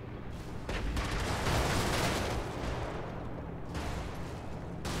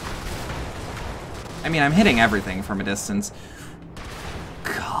 I mean, I'm hitting everything from a distance.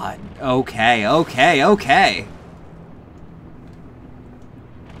 God. Okay, okay, okay.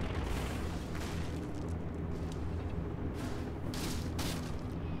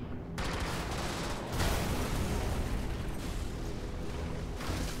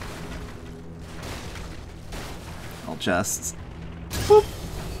 I'll just... Boop.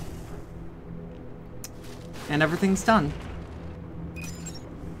 And everything's done.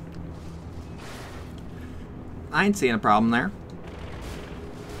 I ain't seeing a problem there.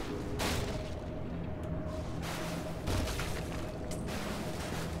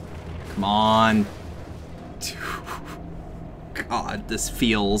 Come on. God, this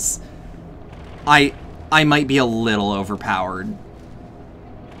feels... I might be a little overpowered.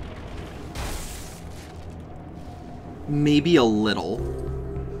 Maybe a little.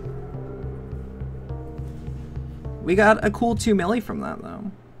 We got a cool 2 milli from that,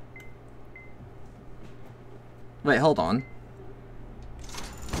 though. Wait, hold on.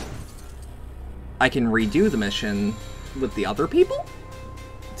 I can redo the mission with the other people?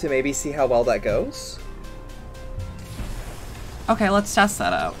 To maybe see how well that goes? Okay, let's test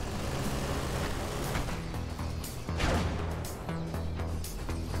that out.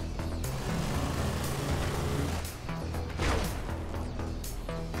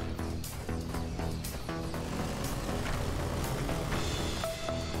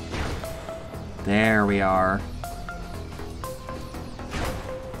 There we are.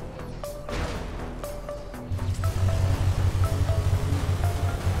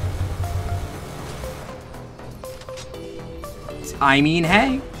 I mean,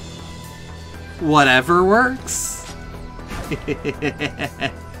 hey, whatever works. You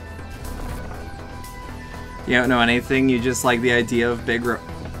don't know anything, you just like the idea of big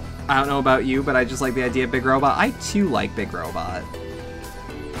I don't know about you, but I just like the idea of big robot. I too like big robot.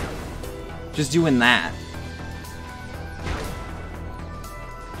 Just doing that.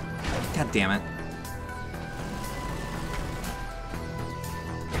 God damn it.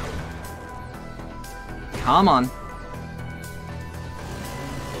 Come on.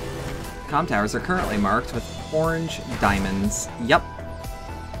 Comm towers are currently marked with orange diamonds. Yup.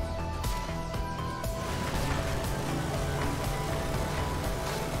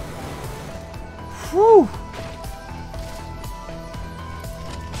 Whew.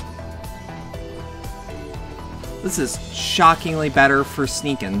 This is shockingly better for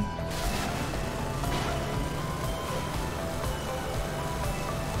sneaking.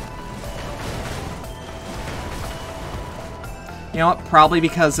 You know what? Probably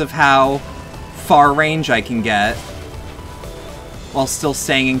because of how far range I can get while still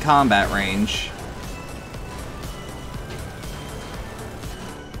staying in combat range.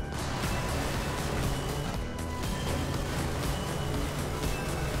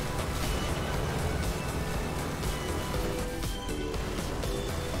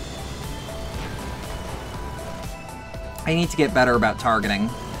 I need to get better about targeting.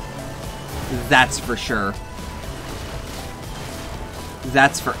 That's for sure.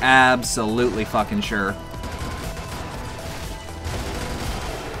 That's for absolutely fucking sure.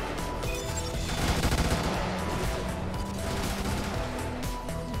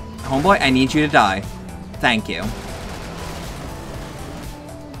 Homeboy, I need you to die. Thank you.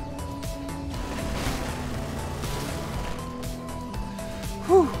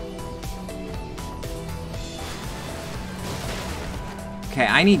 Whew. Okay,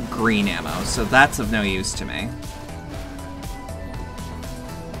 I need green ammo, so that's of no use to me.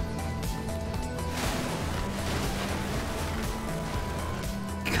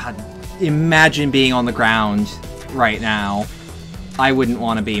 God, imagine being on the ground right now. I wouldn't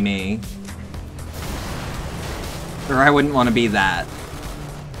want to be me. Or I wouldn't want to be that.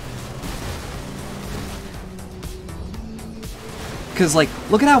 Because, like,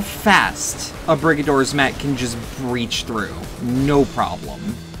 look at how fast a Brigador's mech can just breach through. No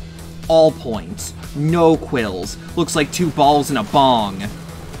problem. All points. No quills. Looks like 2 balls in a bong.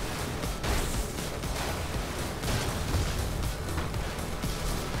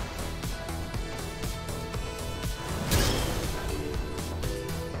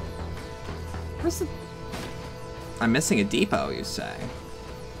 Where's the... I'm missing a depot, you say?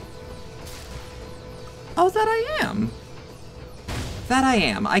 Oh, that I am. That I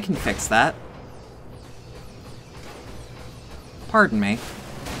am. I can fix that. Pardon me.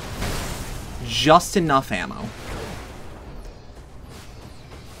 Just enough ammo.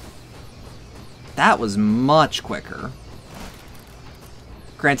 That was much quicker.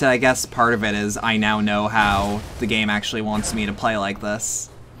 Granted, I guess part of it is I now know how the game actually wants me to play like this.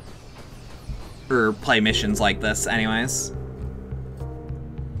 Or play missions like this, anyways.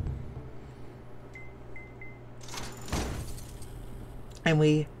 And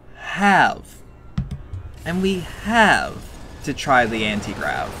we have to try the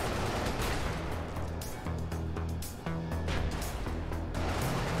anti-grav.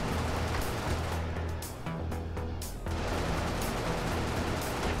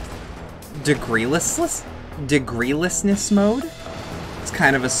 Degreelessness mode?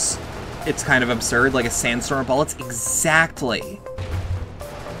 It's kind of absurd, like a sandstorm of bullets. Exactly.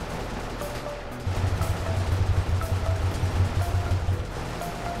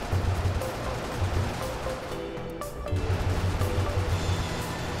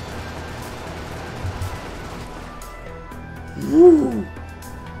 Woo.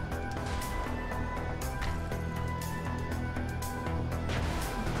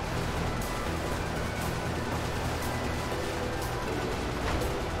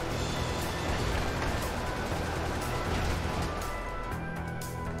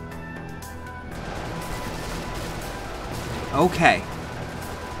 Okay.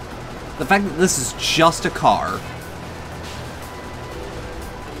 The fact that this is just a car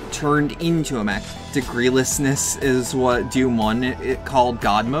turned into a mech. Degreelessness is what Doom 1 it called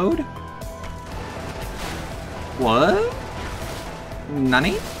God mode? What?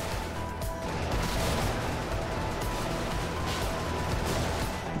 Nani?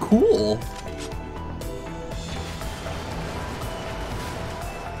 Cool.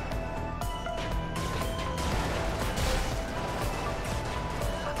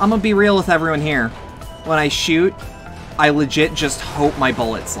 I'm gonna be real with everyone here. When I shoot, I legit just hope my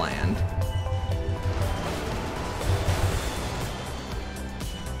bullets land.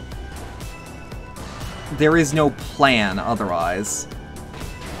 There is no plan otherwise.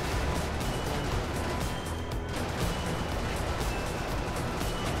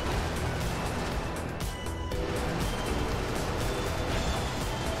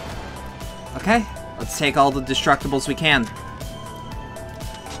 Okay, let's take all the destructibles we can.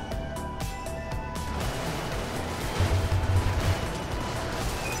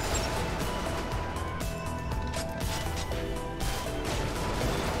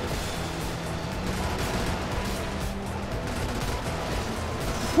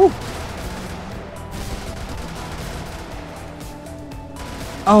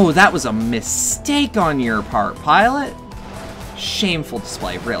 Oh, that was a mistake on your part, pilot. Shameful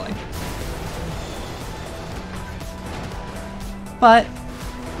display, really. But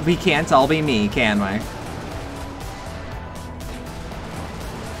we can't all be me, can we?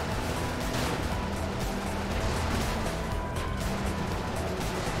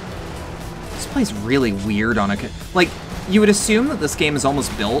 This play's really weird on a... Like, you would assume that this game is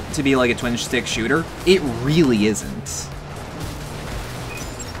almost built to be like a twin-stick shooter. It really isn't.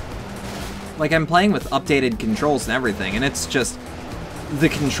 Like, I'm playing with updated controls and everything, and it's just... The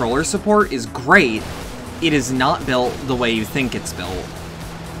controller support is great. It is not built the way you think it's built.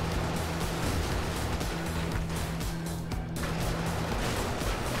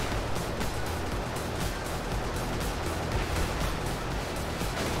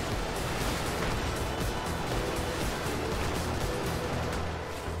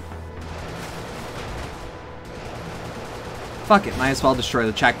 Fuck it, might as well destroy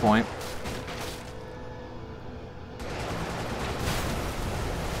the checkpoint.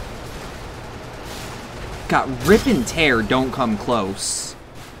 Got rip and tear, don't come close.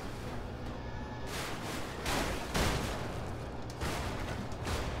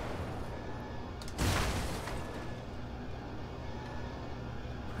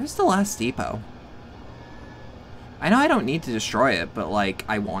 Where's the last depot? I know I don't need to destroy it, but like,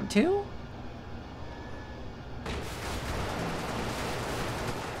 I want to?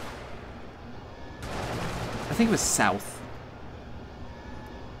 I think it was south.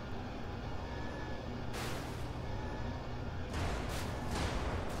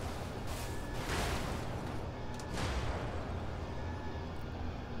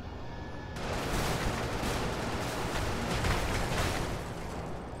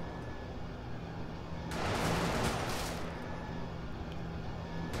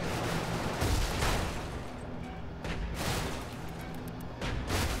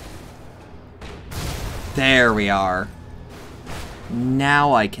 There we are.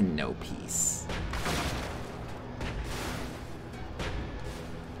 Now I can know peace.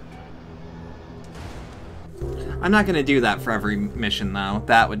 I'm not gonna do that for every mission, though.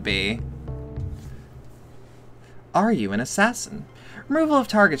 That would be... Are you an assassin? Removal of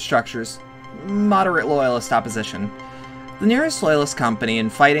target structures. Moderate loyalist opposition. The nearest loyalist company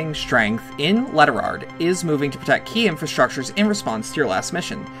in fighting strength in Letterard is moving to protect key infrastructures in response to your last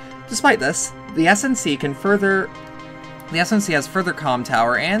mission. Despite this, the SNC has further comm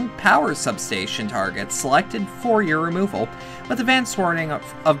tower and power substation targets selected for your removal. With advanced warning of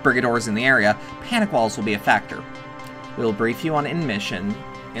brigadors in the area, panic walls will be a factor. We will brief you on in-mission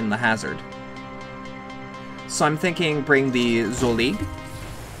in the hazard. So I'm thinking bring the Zolig.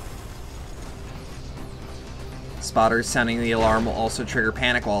 Spotters sounding the alarm will also trigger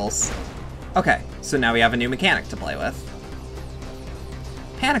panic walls. Okay, so now we have a new mechanic to play with.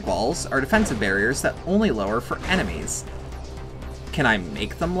 Panic walls are defensive barriers that only lower for enemies. Can I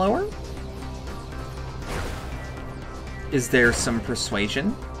make them lower? Is there some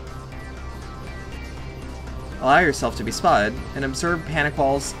persuasion? Allow yourself to be spotted and observe panic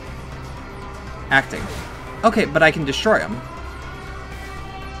walls acting. Okay, but I can destroy them.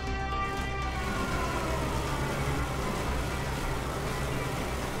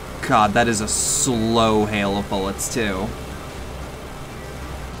 God, that is a slow hail of bullets, too.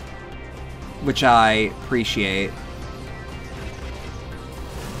 Which I appreciate.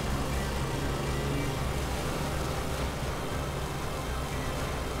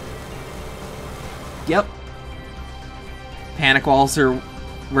 Yep. Panic walls are...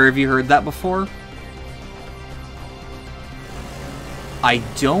 Where have you heard that before? I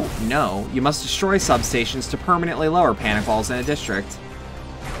don't know. You must destroy substations to permanently lower panic walls in a district.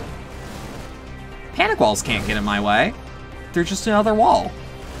 Panic walls can't get in my way. They're just another wall.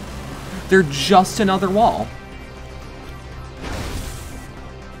 They're just another wall.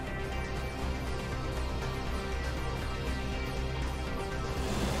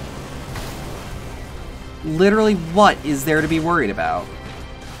 Literally, what is there to be worried about?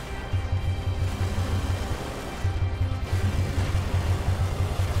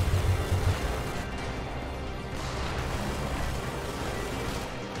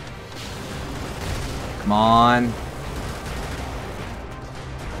 Come on.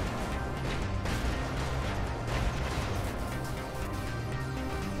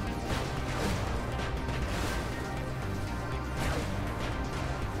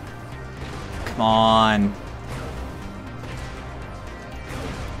 Come on.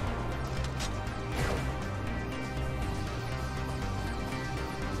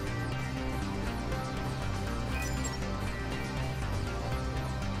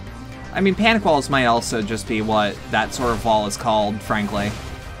 I mean, panic walls might also just be what that sort of wall is called, frankly.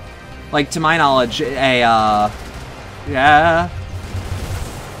 Like, to my knowledge, yeah.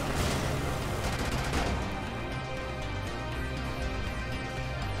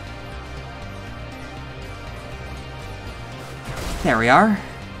 There we are.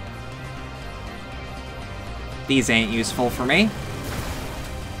 These ain't useful for me.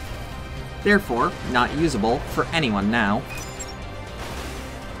 Therefore, not usable for anyone now.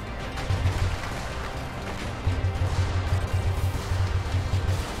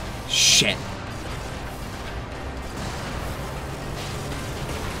 Shit.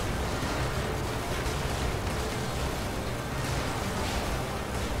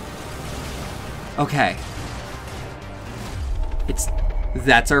 Okay.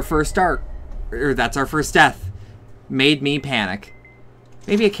 That's our first start. Or that's our first death. Made me panic.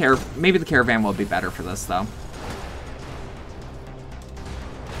 Maybe the caravan will be better for this though.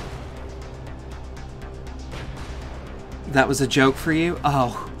 That was a joke for you?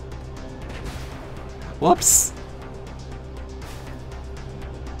 Oh. Whoops.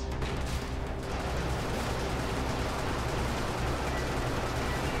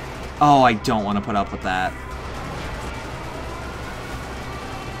 Oh, I don't want to put up with that.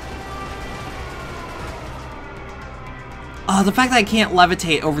 The fact that I can't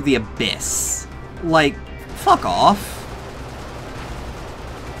levitate over the abyss. Like, fuck off.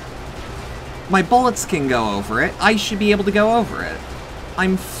 My bullets can go over it. I should be able to go over it.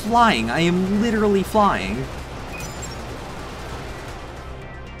 I'm flying. I am literally flying.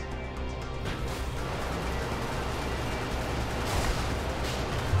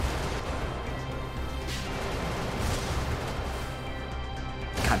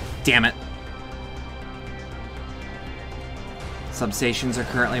 God damn it. Substations are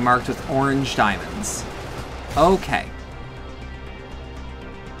currently marked with orange diamonds. Okay.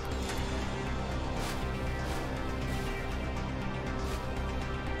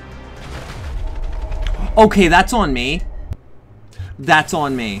 Okay, that's on me. That's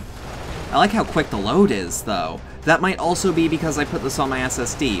on me. I like how quick the load is, though. That might also be because I put this on my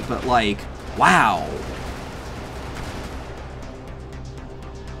SSD, but like, wow.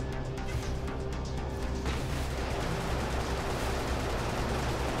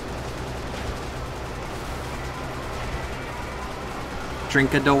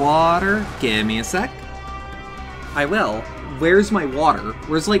 Drink of the water. Give me a sec. I will. Where's my water?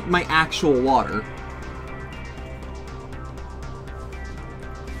 Where's, like, my actual water?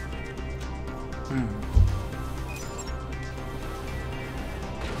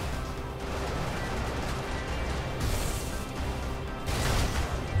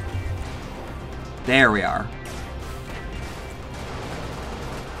 There we are.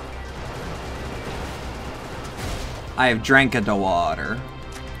 I have drank of the water.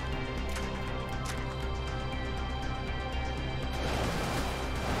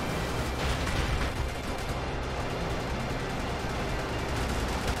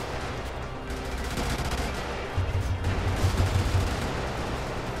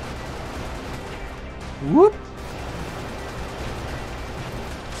 Whoop.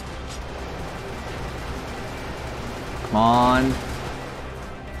 Come on.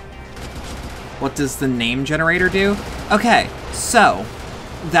 What does the name generator do? Okay, so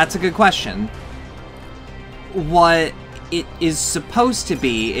that's a good question. What it is supposed to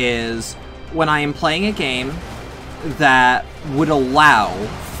be is when I am playing a game that would allow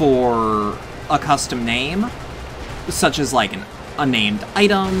for a custom name, such as like a named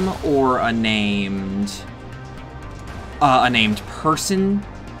item or a named person,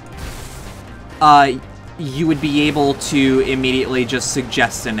 you would be able to immediately just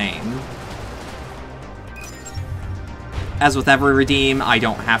suggest a name. As with every redeem, I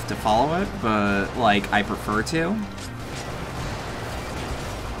don't have to follow it, but, like, I prefer to.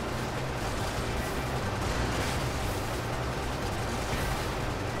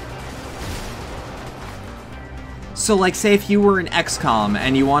 So, like, say if you were in XCOM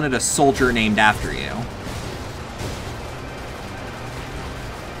and you wanted a soldier named after you.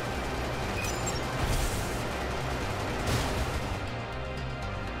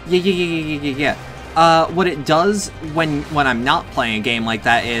 Yeah. What it does when I'm not playing a game like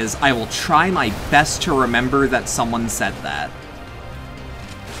that is I will try my best to remember that someone said that.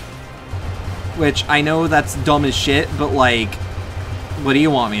 Which, I know that's dumb as shit, but like, what do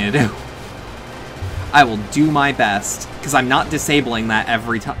you want me to do? I will do my best, because I'm not disabling that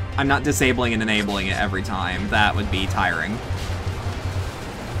every time. I'm not disabling and enabling it every time. That would be tiring.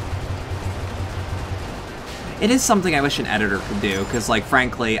 It is something I wish an editor could do, because, like,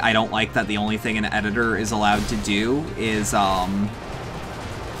 frankly, I don't like that the only thing an editor is allowed to do is,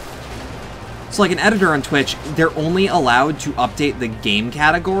 So, like, an editor on Twitch, they're only allowed to update the game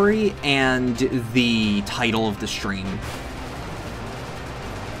category and the title of the stream.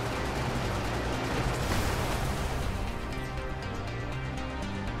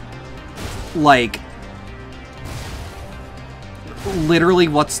 Like, literally,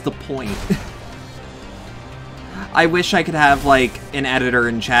 what's the point? I wish I could have, like, an editor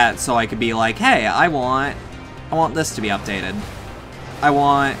in chat so I could be like, hey, I want this to be updated. I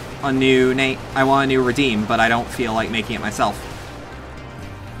want a new redeem, but I don't feel like making it myself.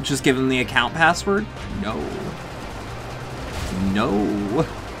 Just give them the account password? No. No.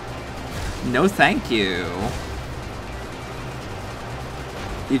 No, thank you.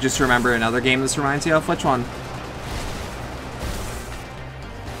 You just remember another game this reminds you of? Which one?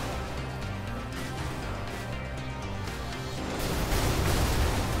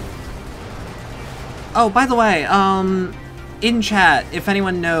 Oh, by the way, in chat, if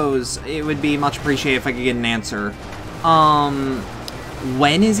anyone knows, it would be much appreciated if I could get an answer.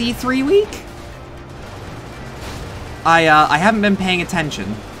 When is E3 week? I haven't been paying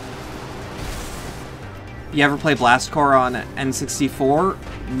attention. You ever play Blast Corps on N64?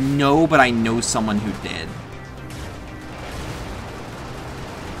 No, but I know someone who did.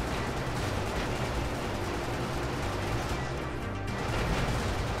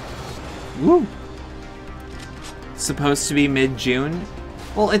 Woo! Supposed to be mid-June?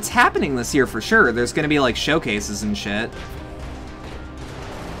 Well, it's happening this year for sure. There's gonna be, like, showcases and shit.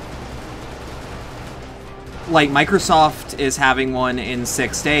 Like, Microsoft is having one in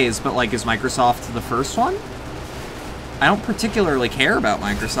 6 days, but, like, is Microsoft the first one? I don't particularly care about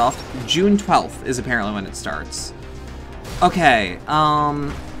Microsoft. June 12th is apparently when it starts. Okay,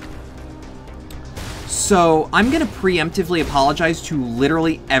 so I'm gonna preemptively apologize to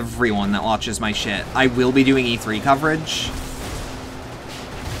literally everyone that watches my shit. I will be doing E3 coverage.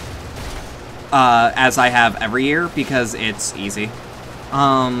 As I have every year, because it's easy.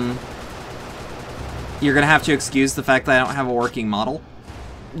 You're gonna have to excuse the fact that I don't have a working model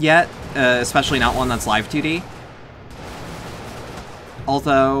yet, especially not one that's live 2D.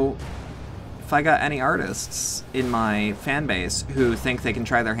 Although, if I got any artists in my fan base who think they can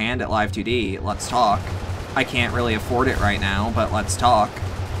try their hand at live 2D, let's talk. I can't really afford it right now, but let's talk.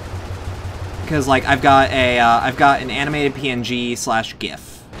 Because, like, I've got an animated PNG /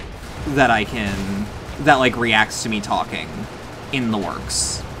 GIF that that, like, reacts to me talking in the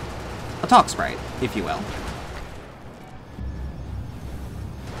works. A talk sprite, if you will.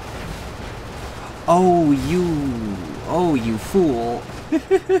 Oh, you fool.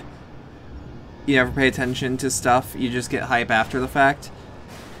 You never pay attention to stuff, you just get hype after the fact?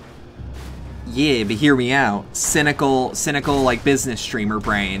 Yeah, but hear me out. Cynical, like, business streamer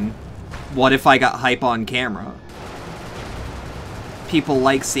brain. What if I got hype on camera? People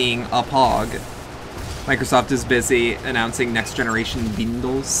like seeing a pog. Microsoft is busy announcing next generation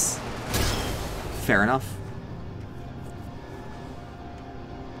Windows. Fair enough.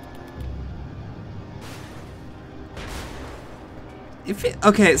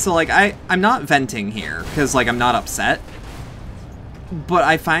 Okay, so, like, I'm not venting here, because, like, I'm not upset. But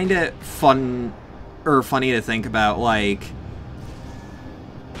I find it funny to think about, like,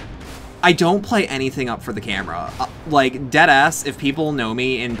 I don't play anything up for the camera. Like, deadass, if people know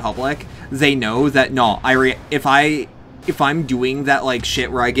me in public, they know that, no, if I'm doing that, like,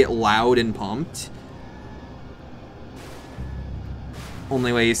 shit where I get loud and pumped,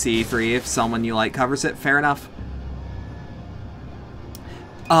 only way you see E3 if someone you like covers it, fair enough.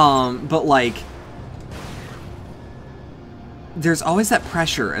 But, like, there's always that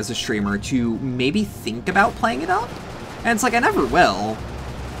pressure as a streamer to maybe think about playing it up, and it's like, I never will,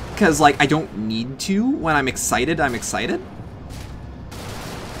 because, like, I don't need to. When I'm excited, I'm excited.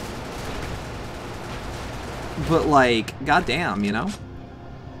 But, like, goddamn, you know?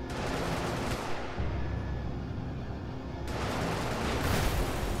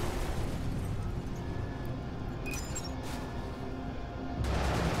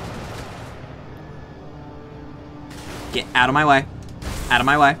 Get out of my way. Out of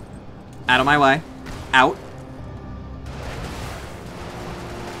my way. Out of my way. Out.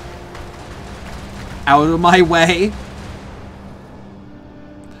 Out of my way.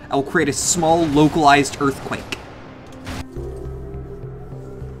 I will create a small, localized earthquake.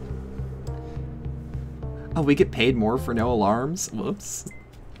 Oh, we get paid more for no alarms? Whoops.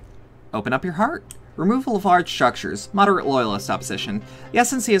 Open up your heart. Removal of large structures. Moderate loyalist opposition. The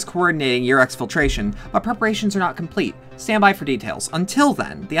SNC is coordinating your exfiltration, but preparations are not complete. Stand by for details. Until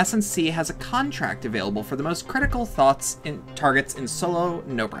then, the SNC has a contract available for the most critical targets in Solo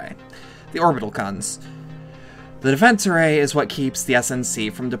Nobre. The orbital guns. The defense array is what keeps the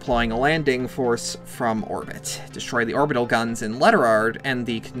SNC from deploying a landing force from orbit. Destroy the orbital guns in Letterard, and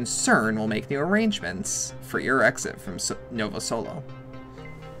the concern will make new arrangements for your exit from Nova Solo.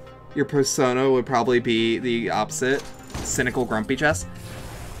 Your persona would probably be the opposite. Cynical grumpy chess.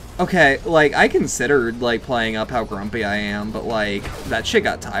 Okay, like, I considered, like, playing up how grumpy I am, but, like, that shit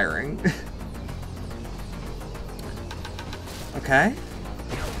got tiring. Okay.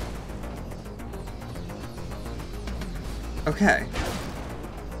 Okay.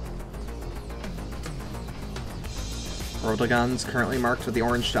 Orbital guns currently marked with the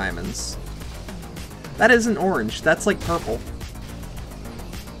orange diamonds. That isn't orange, that's like purple.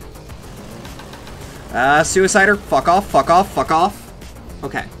 Suicider, fuck off, fuck off, fuck off.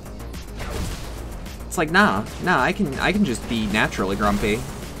 Okay. It's like, nah, I can just be naturally grumpy.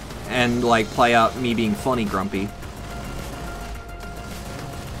 And, like, play out me being funny grumpy.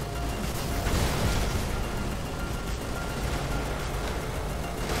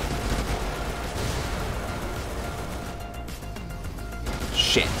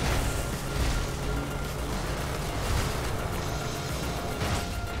 shit.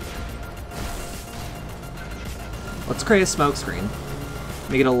 Let's create a smoke screen.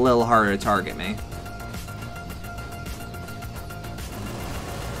 Make it a little harder to target me.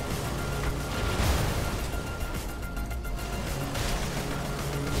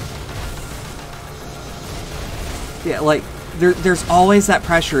 Yeah, like, there's always that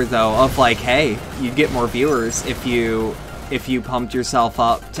pressure, though, of, like, hey, you'd get more viewers if you pumped yourself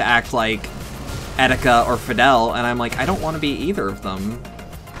up to act like Etika or Fidel, and I'm like, I don't want to be either of them.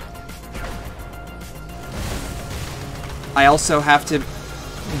 I also have to,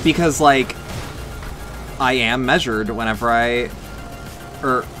 because, like, I am measured whenever I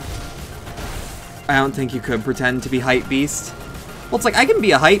don't think you could pretend to be hype beast. Well, it's like, I can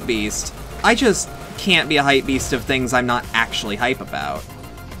be a hype beast, I just can't be a hype beast of things I'm not actually hype about.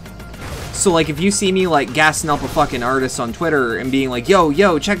 So, like, if you see me, like, gassing up a fucking artist on Twitter and being like,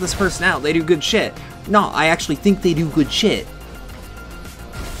 yo, check this person out, they do good shit. No, I actually think they do good shit.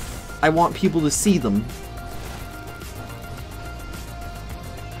 I want people to see them.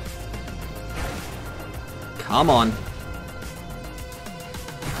 Come on.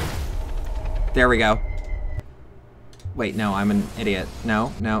 There we go. Wait, no, I'm an idiot.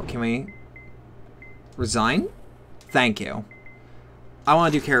 No, can we resign? Thank you. I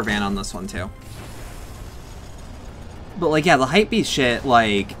want to do Caravan on this one, too. But, like, yeah, the hypebeast shit,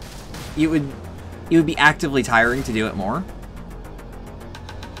 like, it would be actively tiring to do it more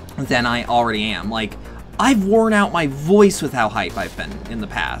than I already am. Like, I've worn out my voice with how hype I've been in the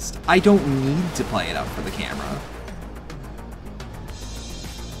past. I don't need to play it up for the camera.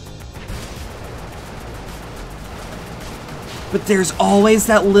 But there's always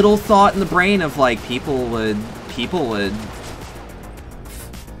that little thought in the brain of, like,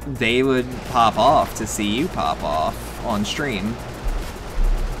 they would pop off to see you pop off on stream.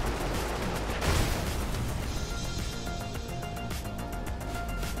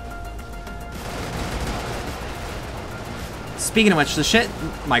 Speaking of which, the shit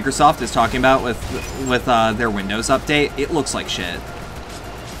Microsoft is talking about with their Windows update, it looks like shit.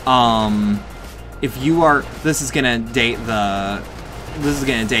 If you are, this is gonna date the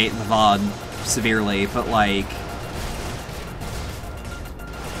VOD severely, but like,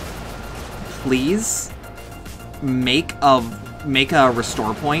 please make a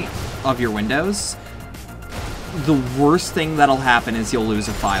restore point of your Windows. The worst thing that'll happen is you'll lose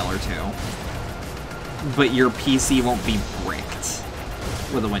a file or two, but your PC won't be bricked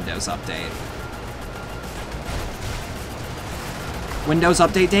with a Windows update. Windows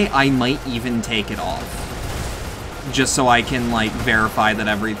Update Day, I might even take it off, just so I can, like, verify that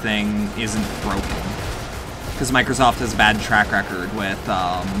everything isn't broken. Because Microsoft has a bad track record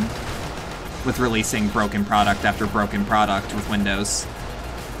with releasing broken product after broken product with Windows.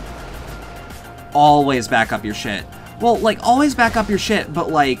 Always back up your shit. Well, like, always back up your shit, but,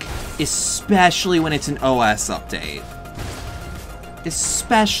 like, especially when it's an OS update.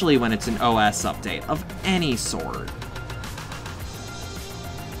 Especially when it's an OS update of any sort.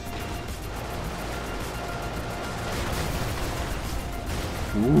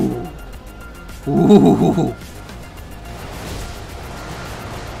 Ooh. Ooh.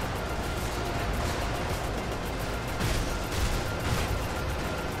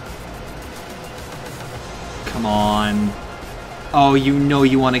 Come on. Oh, you know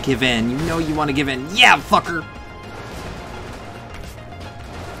you want to give in. You know you want to give in. Yeah, fucker.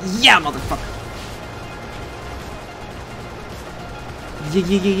 Yeah, motherfucker.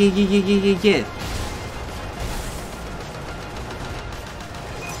 Yeah.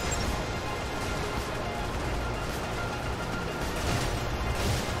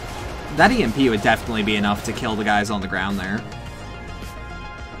 That EMP would definitely be enough to kill the guys on the ground there.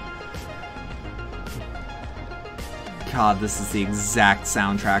 God, this is the exact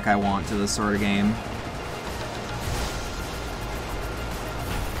soundtrack I want to this sort of game.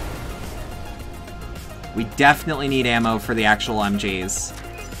 We definitely need ammo for the actual MGs.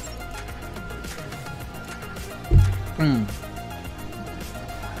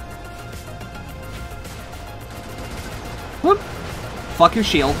 Whoop. Fuck your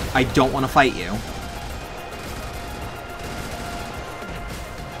shield. I don't want to fight you.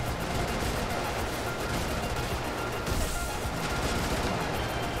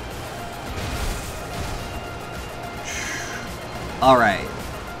 Alright.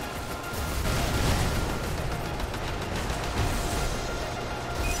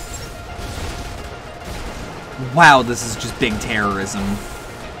 Wow, this is just big terrorism.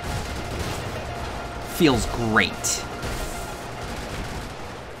 Feels great.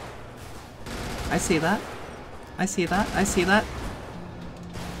 I see that. I see that. I see that.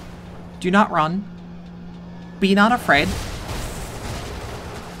 Do not run. Be not afraid.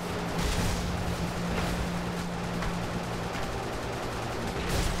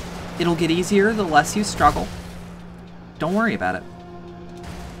 It'll get easier the less you struggle. Don't worry about it.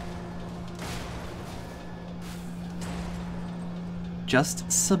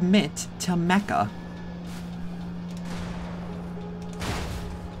 Just submit to Mecha.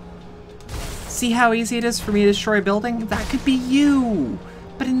 See how easy it is for me to destroy a building? That could be you!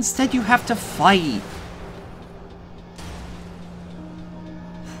 But instead you have to fight.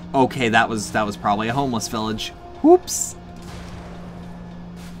 Okay, that was probably a homeless village. Whoops.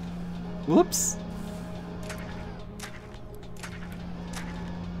 Whoops.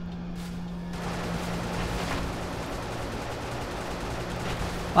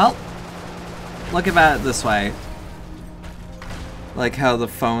 Well, look about it this way. Like how the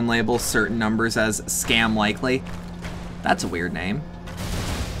phone labels certain numbers as scam likely. That's a weird name.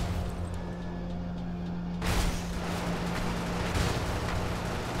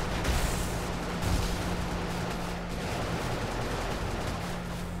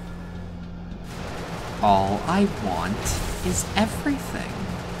 All I want is everything.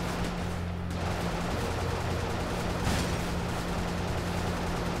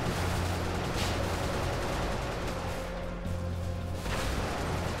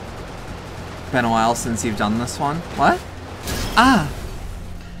 Been a while since you've done this one. What? Ah!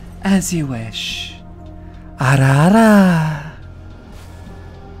 As you wish. Arara!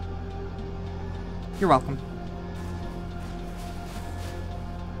 You're welcome.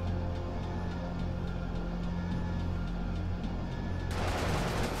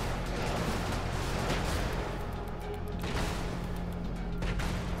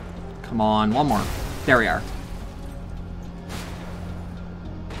 Come on, one more. There we are.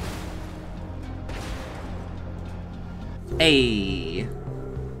 A.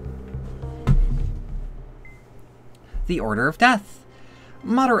 The Order of Death.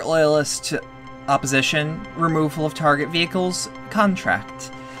 Moderate loyalist opposition, removal of target vehicles,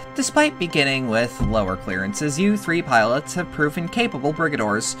 contract. Despite beginning with lower clearances, you three pilots have proven capable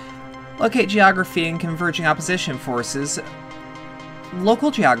brigadors. Locate geography and converging opposition forces. Local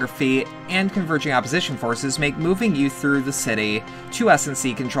geography and converging opposition forces make moving you through the city to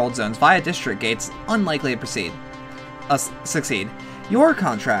S&C controlled zones via district gates unlikely to succeed. Your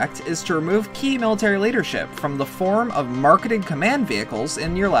contract is to remove key military leadership from the form of marketed command vehicles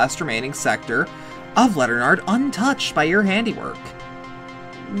in your last remaining sector of Letternard untouched by your handiwork.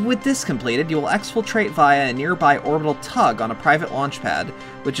 With this completed, you will exfiltrate via a nearby orbital tug on a private launch pad,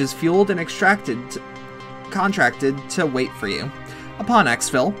 which is fueled and contracted to wait for you. Upon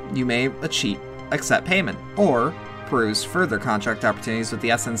exfil, you may accept payment, or peruse further contract opportunities with the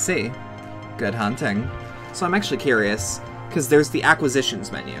SNC. Good hunting. So I'm actually curious, because there's the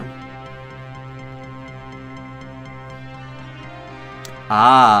acquisitions menu.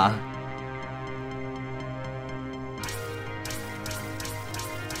 Ah.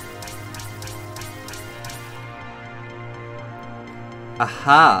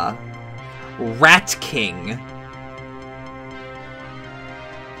 Aha. Rat King.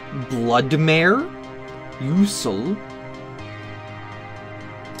 Bloodmare? Usul?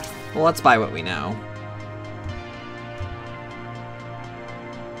 Well, let's buy what we know.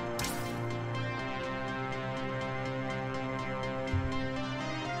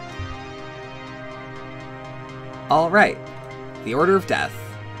 Alright. The Order of Death.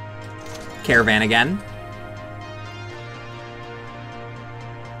 Caravan again.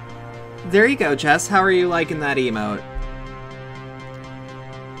 There you go, Jess. How are you liking that emote?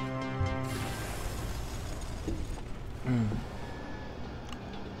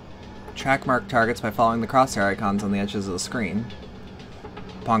 Track mark targets by following the crosshair icons on the edges of the screen.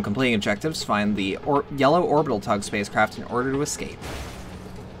 Upon completing objectives, find the yellow orbital tug spacecraft in order to escape.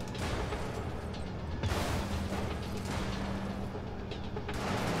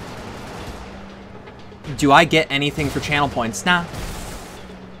 Do I get anything for channel points? Nah.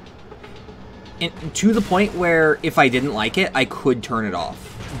 To the point where if I didn't like it, I could turn it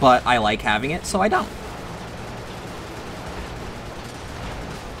off. But I like having it, so I don't.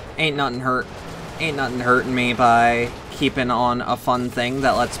 Ain't nothing hurting me by keeping on a fun thing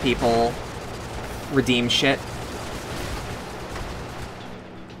that lets people redeem shit.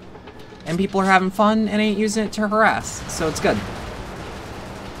 And people are having fun and ain't using it to harass, so it's good.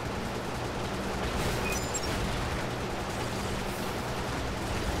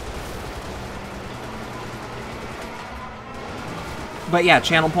 But yeah,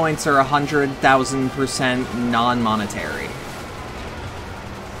 channel points are 100,000% non-monetary.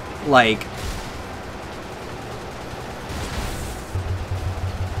 Like,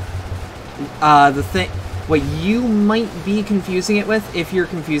 What you might be confusing it with, if you're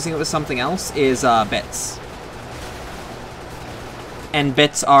confusing it with something else, is bits. And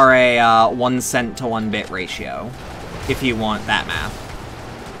bits are a 1 cent to 1 bit ratio, if you want that math.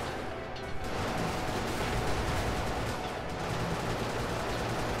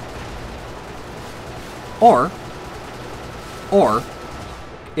 Or,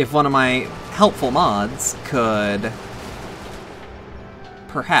 if one of my helpful mods could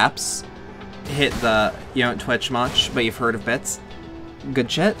perhaps hit the, you don't Twitch much, but you've heard of bits, good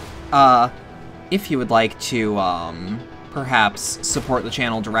shit, if you would like to, perhaps support the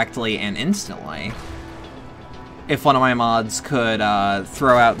channel directly and instantly, if one of my mods could,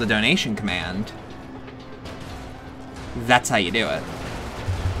 throw out the donation command, that's how you do it.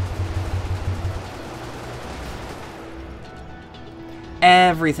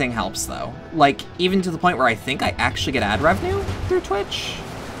 Everything helps, though. Like, even to the point where I think I actually get ad revenue through Twitch.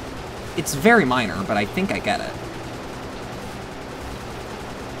 It's very minor, but I think I get it.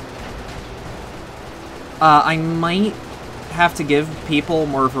 I might have to give people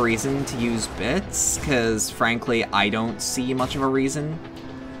more of a reason to use bits, because, frankly, I don't see much of a reason.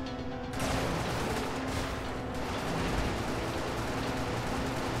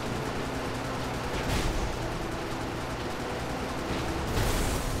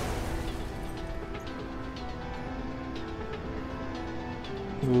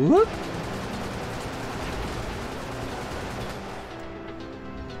 Whoop.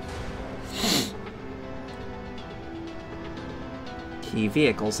 Key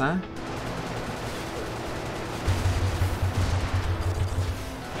vehicles, huh?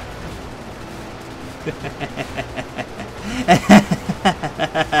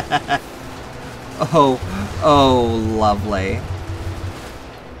 Oh, lovely.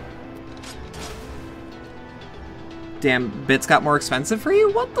 Damn, bits got more expensive for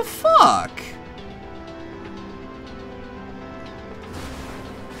you? What the fuck?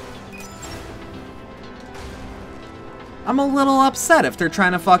 I'm a little upset if they're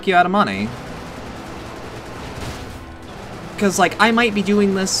trying to fuck you out of money. Because, like, I might be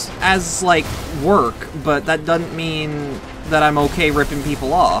doing this as, like, work, but that doesn't mean that I'm okay ripping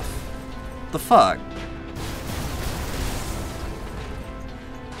people off. The fuck?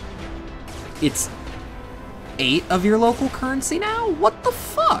 It's 8 of your local currency now? What the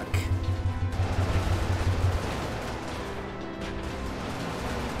fuck?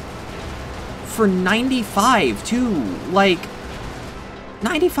 For 95 too, like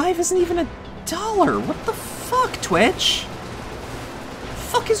 95 isn't even $1. What the fuck, Twitch? The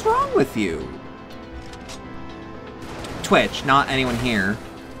fuck is wrong with you? Twitch, not anyone here.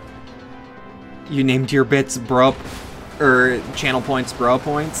 You named your bits bro, or channel points bro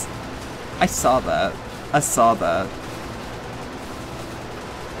points. I saw that. I saw that.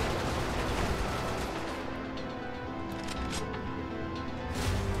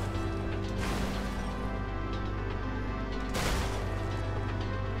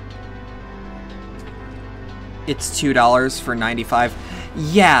 It's $2 for 95.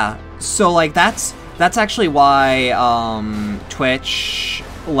 Yeah, so like that's actually why Twitch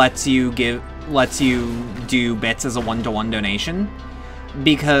lets you do bits as a 1-to-1 donation,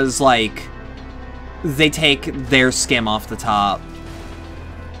 because like they take their skim off the top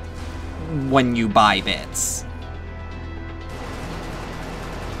when you buy bits.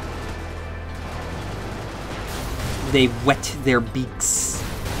 They wet their beaks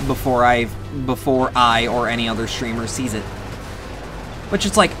before I or any other streamer sees it. Which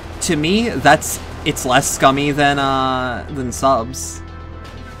is like, to me, it's less scummy than subs.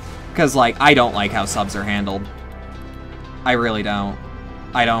 Cause like, I don't like how subs are handled. I really don't.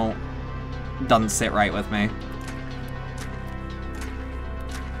 Doesn't sit right with me.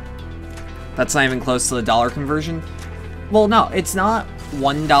 That's not even close to the dollar conversion. Well, no, it's not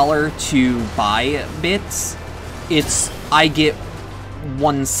 $1 to buy bits. It's, I get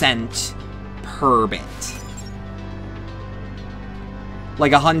 1 cent per bit.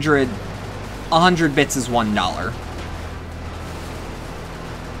 Like 100 bits is $1.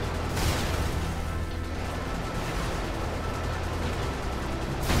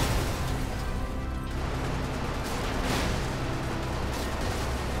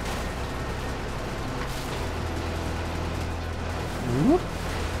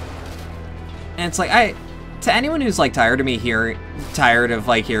 And it's like, to anyone who's like tired of hearing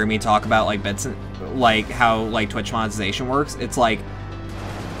me talk about like bits and like how like Twitch monetization works, it's like,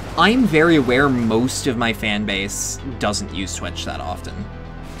 I'm very aware most of my fan base doesn't use Twitch that often.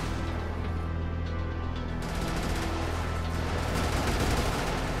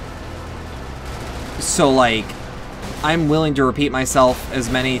 So like, I'm willing to repeat myself as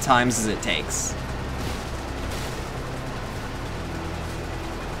many times as it takes.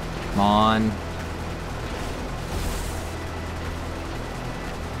 Come on.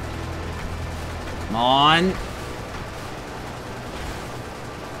 Come on.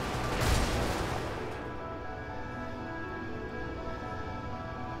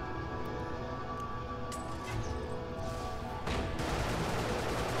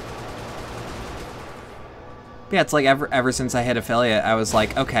 Yeah, it's like ever since I hit affiliate, I was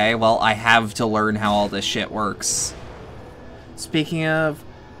like, okay, well, I have to learn how all this shit works. Speaking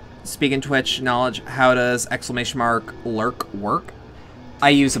Twitch knowledge, how does !lurk work?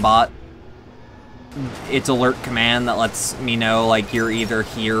 I use a bot. It's a lurk command that lets me know, like, you're either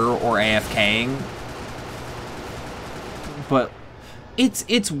here or AFKing. But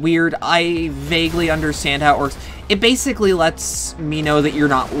it's weird. I vaguely understand how it works. It basically lets me know that you're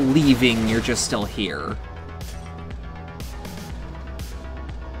not leaving, you're just still here.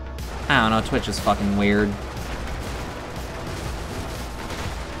 I don't know, Twitch is fucking weird.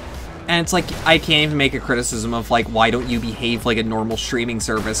 And it's like, I can't even make a criticism of, like, why don't you behave like a normal streaming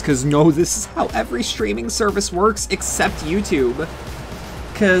service? Because, no, this is how every streaming service works, except YouTube.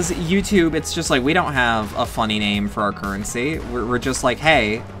 Because YouTube, it's just like, we don't have a funny name for our currency. We're just like,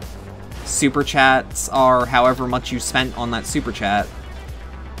 hey, super chats are however much you spent on that super chat.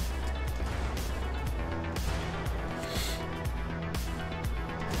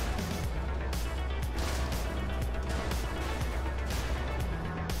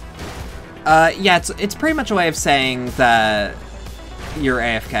 Yeah, it's pretty much a way of saying that you're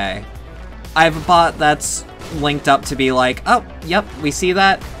AFK. I have a bot that's linked up to be like, oh, yep, we see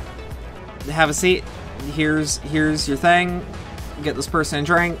that. Have a seat. Here's your thing. Get this person a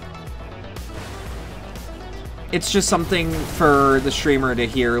drink. It's just something for the streamer to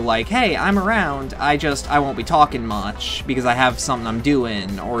hear, like, hey, I'm around. I won't be talking much because I have something I'm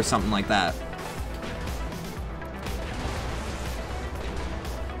doing or something like that.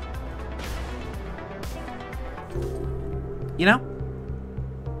 You know?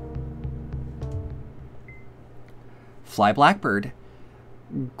 Fly Blackbird.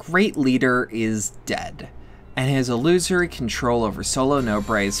 Great leader is dead, and his illusory control over Solo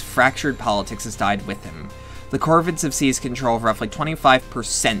Nobre's fractured politics has died with him. The Corvids have seized control of roughly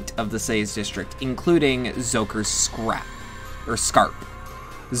 25% of the city's district, including Zoker's Scarp.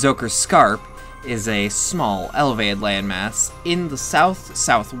 Zoker's Scarp is a small, elevated landmass in the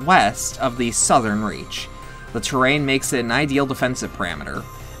south-southwest of the Southern Reach. The terrain makes it an ideal defensive parameter,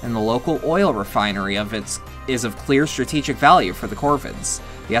 and the local oil refinery is of clear strategic value for the Corvids.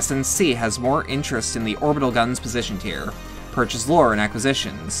 The SNC has more interest in the orbital guns positioned here. Purchase lore and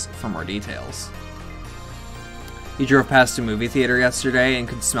acquisitions for more details. You drove past a movie theater yesterday and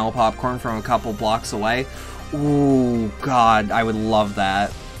could smell popcorn from a couple blocks away. Ooh, God, I would love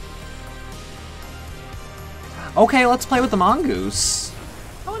that. Okay, let's play with the mongoose.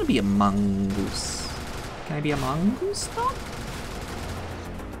 I want to be a mongoose. Can I be a mongoose, though?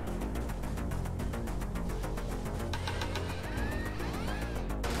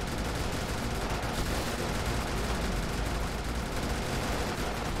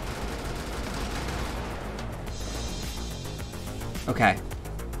 Okay.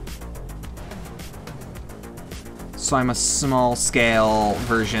 So I'm a small-scale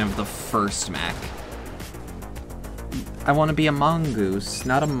version of the first mech. I want to be a mongoose,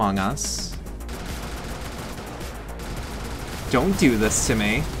 not Among Us. Don't do this to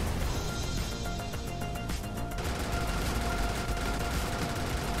me.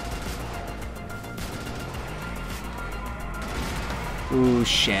 Ooh,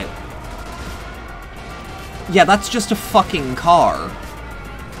 shit. Yeah, that's just a fucking car.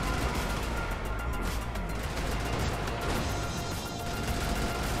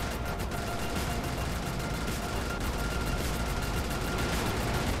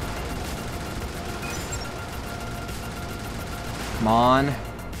 Come on.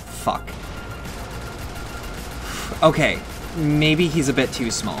 Fuck. Okay, maybe he's a bit too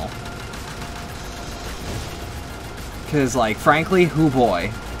small. Because, like, frankly, hoo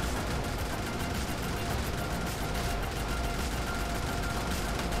boy.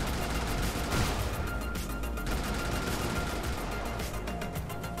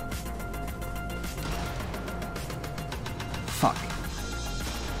 Fuck.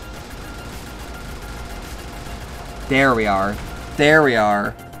 There we are. There we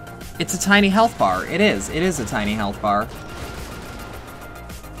are. It's a tiny health bar. It is. It is a tiny health bar.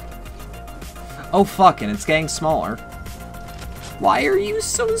 Oh, fuck, and it's getting smaller. Why are you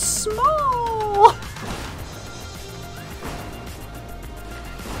so small?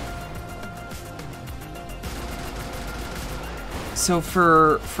 So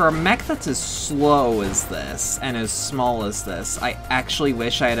for a mech that's as slow as this and as small as this, I actually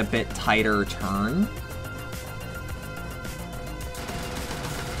wish I had a bit tighter turn.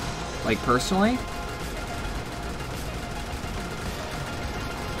 Like, personally.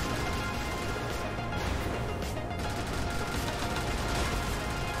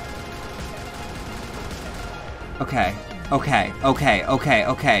 Okay, okay, okay, okay,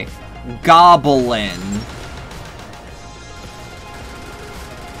 okay. Goblin.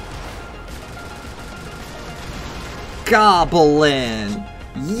 Goblin!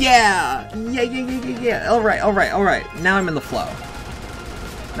 Yeah! Yeah, yeah, yeah, yeah, yeah. Alright, alright, alright. Now I'm in the flow.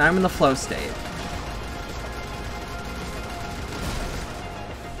 Now I'm in the flow state.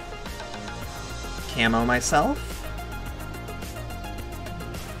 Camo myself.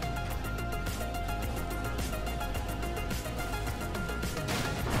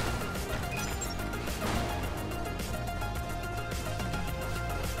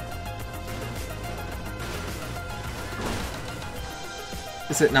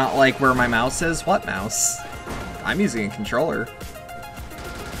 Is it not like where my mouse is? What mouse? I'm using a controller.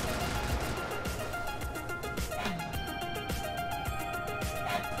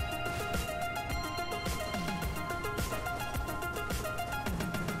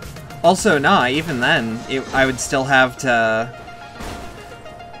 Also, nah, even then, I would still have to...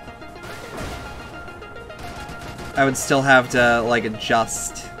 I would still have to, like,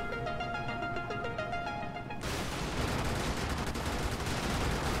 adjust.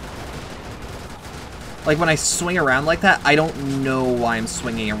 Like, when I swing around like that, I don't know why I'm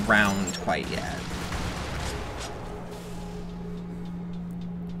swinging around quite yet.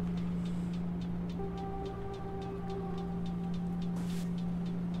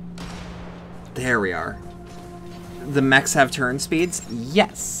 There we are. The mechs have turn speeds?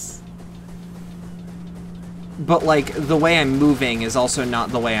 Yes. But, like, the way I'm moving is also not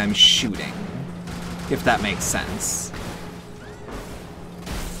the way I'm shooting. If that makes sense.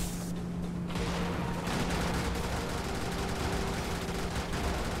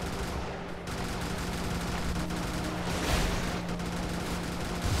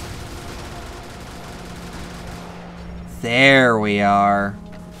 There we are.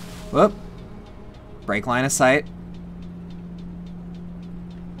 Whoop. Break line of sight.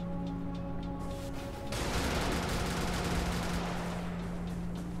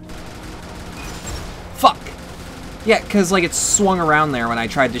 Fuck! Yeah, because, like, it swung around there when I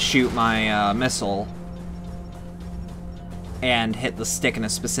tried to shoot my missile. And hit the stick in a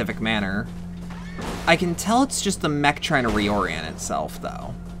specific manner. I can tell it's just the mech trying to reorient itself,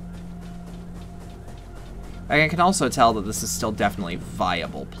 though. I can also tell that this is still definitely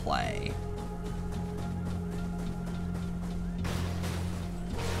viable play.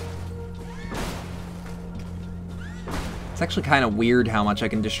 It's actually kind of weird how much I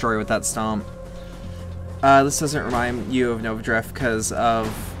can destroy with that stomp. This doesn't remind you of Nova Drift because of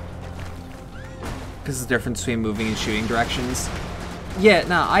the difference between moving and shooting directions. Yeah,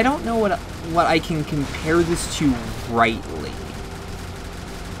 no, I don't know what I can compare this to rightly.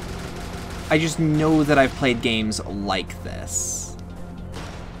 I just know that I've played games like this.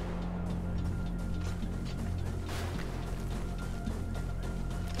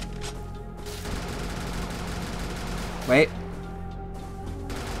 Wait.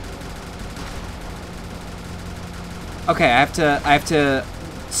 Okay, I have to,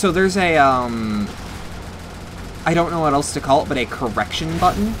 so there's a, I don't know what else to call it, but a correction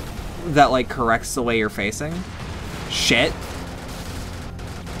button that, like, corrects the way you're facing. Shit.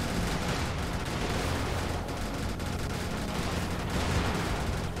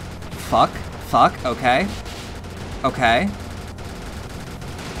 Fuck. Fuck. Okay. Okay.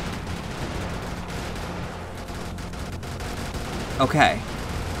 Okay.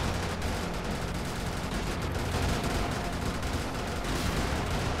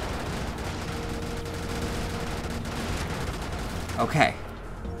 Okay.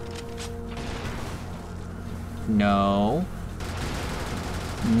 No.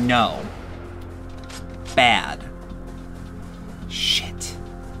 No. Bad. Shit.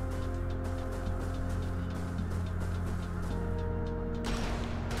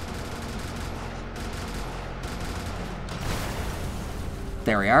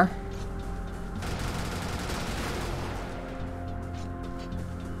 There we are.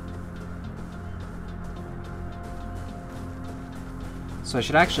 So I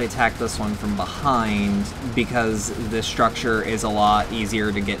should actually attack this one from behind because this structure is a lot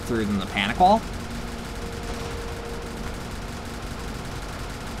easier to get through than the panic wall.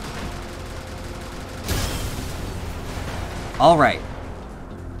 All right.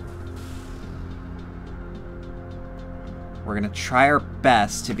 We're gonna try our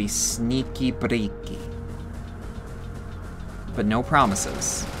best to be sneaky breaky. But no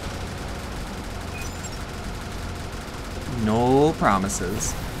promises. No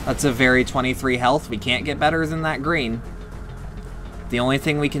promises. That's a very 23 health. We can't get better than that green. The only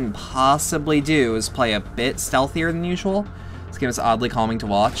thing we can possibly do is play a bit stealthier than usual. This game is oddly calming to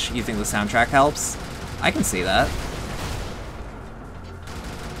watch. You think the soundtrack helps? I can see that.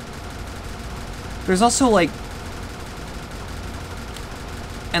 There's also, like...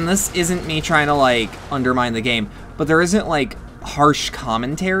 And this isn't me trying to, like, undermine the game, but there isn't, like, harsh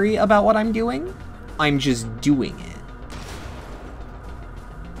commentary about what I'm doing. I'm just doing it.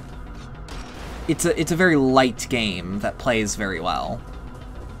 It's a very light game that plays very well.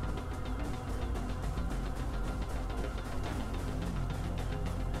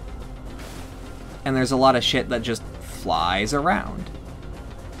 And there's a lot of shit that just flies around.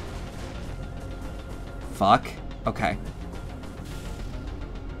 Fuck. Okay.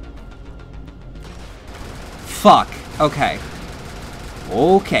 Fuck. Okay.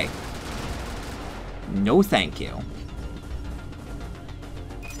 Okay. No thank you.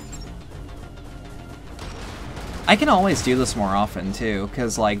 I can always do this more often, too,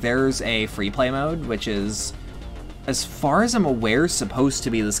 because, like, there's a free play mode, which is, as far as I'm aware, supposed to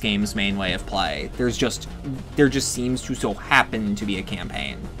be this game's main way of play. There just seems to so happen to be a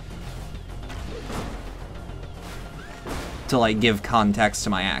campaign. To, like, give context to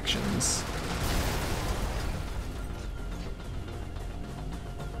my actions.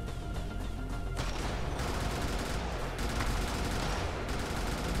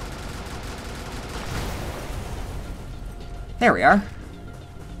 There we are.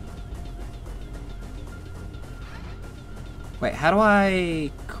 Wait, how do I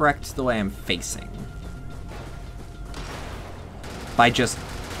correct the way I'm facing? By just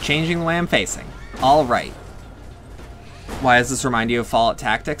changing the way I'm facing. Alright. Why does this remind you of Fallout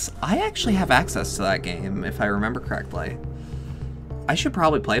Tactics? I actually have access to that game, if I remember correctly. I should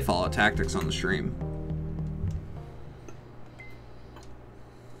probably play Fallout Tactics on the stream.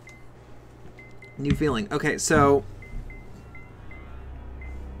 New feeling. Okay, so...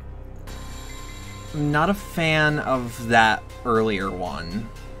 I'm not a fan of that earlier one.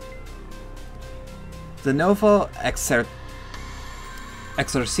 The Novo Exercito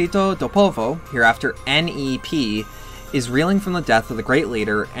do Povo, hereafter NEP, is reeling from the death of the great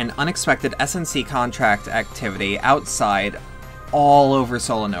leader and unexpected SNC contract activity outside all over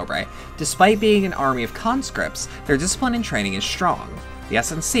Solo Nobre. Despite being an army of conscripts, their discipline and training is strong. The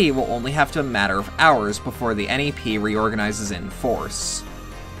SNC will only have to a matter of hours before the NEP reorganizes in force.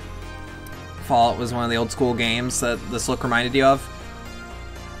 Fallout was one of the old school games that this look reminded you of.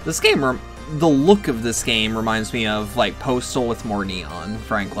 This game, the look of this game reminds me of, like, Postal with more neon,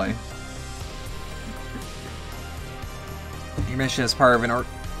 frankly. Your mission is part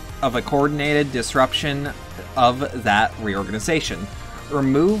of a coordinated disruption of that reorganization.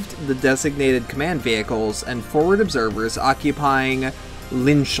 Removed the designated command vehicles and forward observers occupying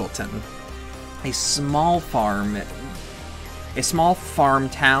Linschoten, a small farm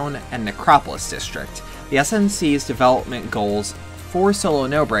town and necropolis district. The SNC's development goals for Solo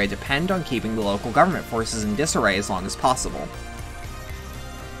Nobre depend on keeping the local government forces in disarray as long as possible.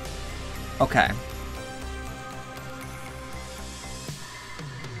 Okay.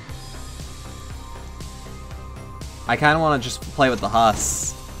 I kind of want to just play with the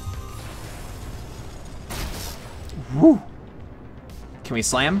Huss. Woo! Can we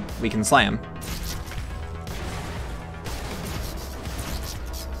slam? We can slam.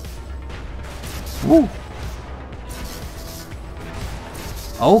 Woo!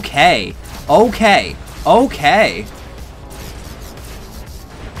 Okay. Okay. Okay.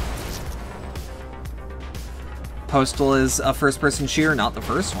 Postal is a first-person shooter, not the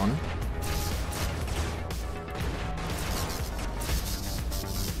first one.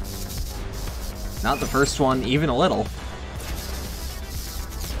 Not the first one, even a little.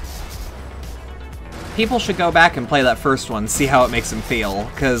 People should go back and play that first one, see how it makes them feel.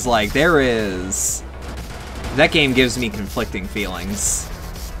 Because, like, that game gives me conflicting feelings.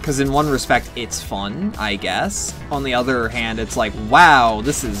 Because in one respect, it's fun, I guess. On the other hand, it's like, wow,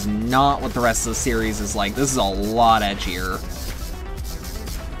 this is not what the rest of the series is like. This is a lot edgier.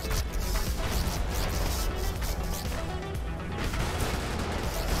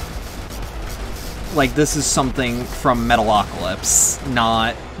 Like, this is something from Metalocalypse,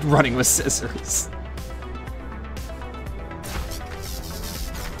 not Running with Scissors.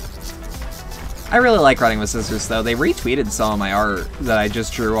 I really like Running with Scissors, though. They retweeted some of my art that I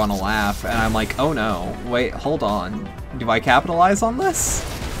just drew on a laugh, and I'm like, oh no, wait, hold on. Do I capitalize on this?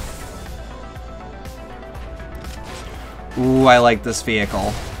 Ooh, I like this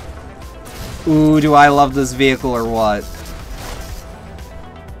vehicle. Ooh, do I love this vehicle or what?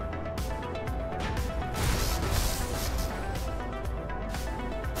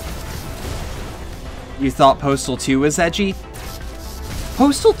 You thought Postal 2 was edgy?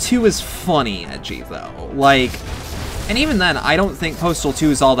 Postal 2 is funny edgy, though. Like, and even then, I don't think Postal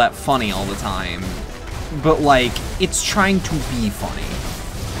 2 is all that funny all the time. But, like, it's trying to be funny.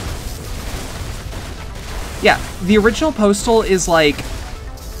 Yeah, the original Postal is like,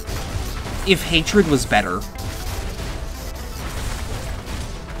 if Hatred was better.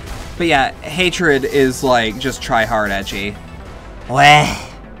 But yeah, Hatred is like, just try hard edgy. Weh.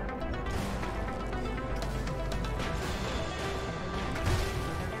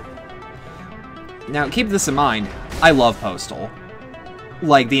 Now, keep this in mind, I love Postal.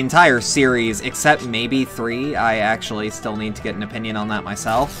 Like, the entire series, except maybe 3, I actually still need to get an opinion on that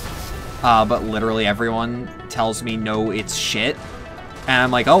myself. But literally everyone tells me, no, it's shit. And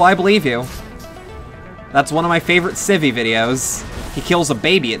I'm like, oh, I believe you. That's one of my favorite Civvy videos. He kills a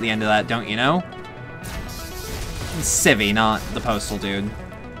baby at the end of that, don't you know? Civvy, not the Postal dude.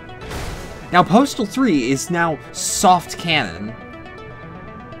 Now, Postal 3 is now soft canon.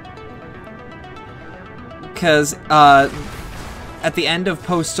 Because, at the end of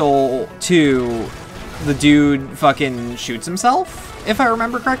Postal 2, the dude fucking shoots himself, if I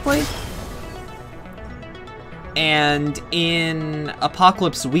remember correctly. And in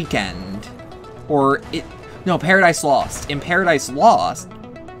Apocalypse Weekend, no, Paradise Lost. In Paradise Lost,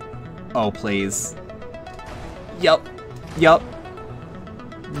 oh, please. Yup.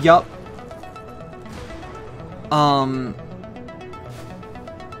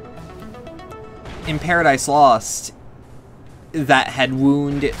 In Paradise Lost, that head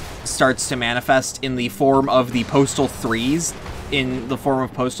wound starts to manifest in the form of the Postal 3s,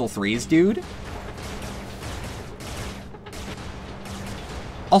 dude.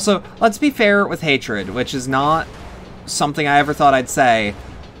 Also, let's be fair with Hatred, which is not something I ever thought I'd say.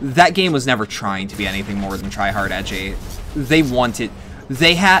 That game was never trying to be anything more than try hard edgy. They brought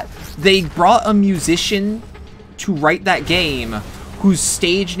a musician to write that game whose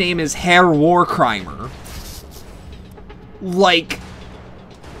stage name is Herr Warcrimer. Like,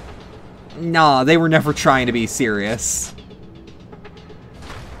 nah, they were never trying to be serious.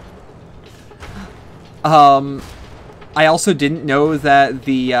 I also didn't know that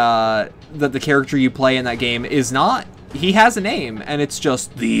the character you play in that game is not... He has a name, and it's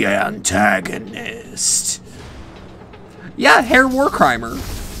just the antagonist. Yeah, Herr Warcrimer.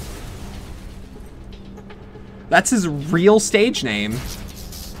 That's his real stage name.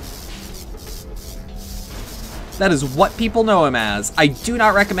 That is what people know him as. I do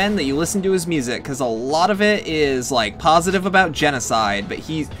not recommend that you listen to his music, because a lot of it is, like, positive about genocide,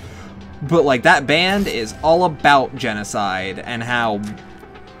 but like, that band is all about genocide, and how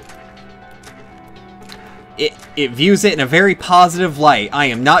it views it in a very positive light. I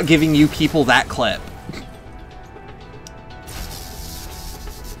am not giving you people that clip.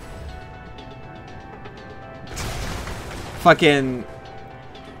 Fucking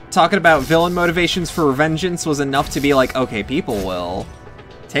talking about villain motivations for revengeance was enough to be like, okay, people will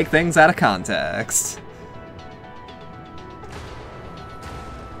take things out of context.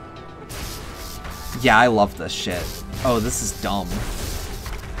 Yeah, I love this shit. Oh, this is dumb.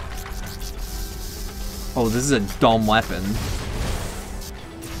 Oh, this is a dumb weapon.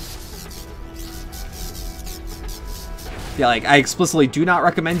 Yeah, like, I explicitly do not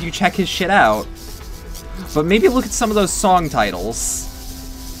recommend you check his shit out. But maybe look at some of those song titles.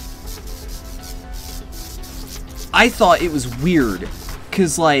 I thought it was weird,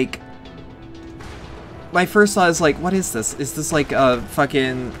 because, like, my first thought is like, what is this? Is this like a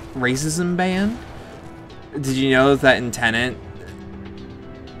fucking racism band? Did you know that in Tenet,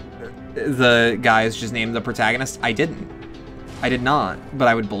 the guy is just named the protagonist? I didn't. I did not, but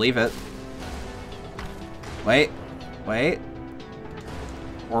I would believe it. Wait.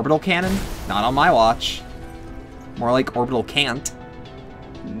 Orbital cannon? Not on my watch. More like orbital can't.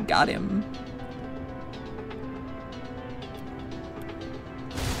 Got him.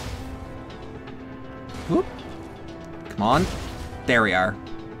 Whoop. Come on. There we are.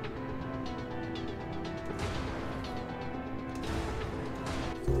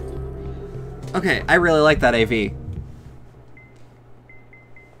 Okay, I really like that AV.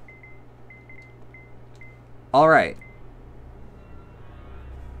 Alright.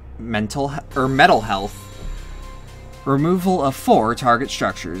 Metal health. Removal of 4 target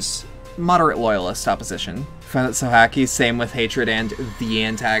structures. Moderate loyalist opposition. Find it so hacky, same with Hatred and the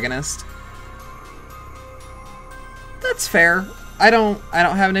antagonist. That's fair. I don't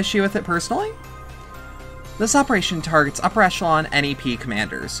have an issue with it personally. This operation targets upper echelon NEP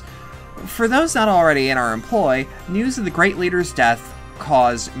commanders. For those not already in our employ, news of the Great Leader's death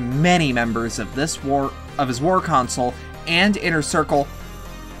caused many members of his war council and inner circle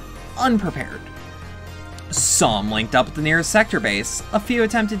unprepared. Some linked up with the nearest sector base, a few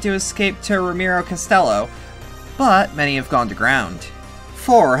attempted to escape to Ramiro Castello, but many have gone to ground.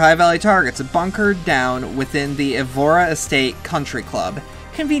 4 High Valley targets are bunkered down within the Evora Estate Country Club.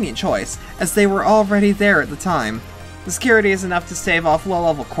 Convenient choice, as they were already there at the time. The security is enough to stave off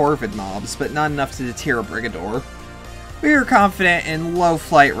low-level Corvid mobs, but not enough to deter a Brigador. We are confident in low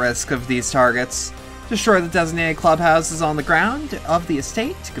flight risk of these targets. Destroy the designated clubhouses on the ground of the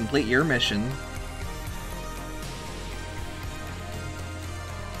estate to complete your mission.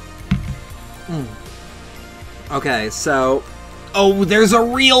 Okay, so... Oh, there's a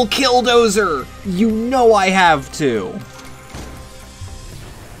real Killdozer! You know I have to!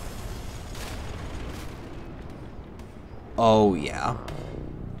 Oh, yeah.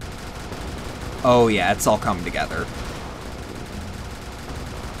 Oh, yeah, it's all coming together.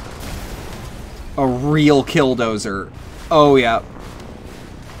 A real Killdozer. Oh, yeah.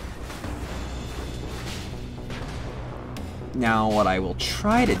 Now, what I will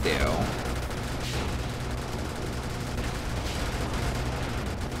try to do...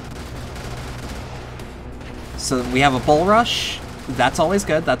 So we have a bull rush. That's always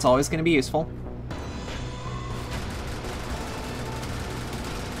good. That's always going to be useful.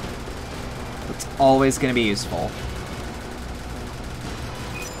 That's always going to be useful.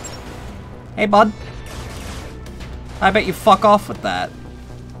 Hey, bud. I bet you fuck off with that.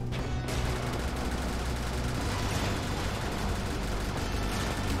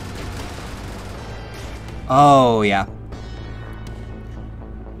 Oh, yeah.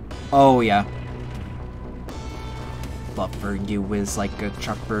 Oh, yeah. But for you is like a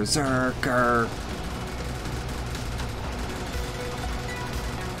truck berserker.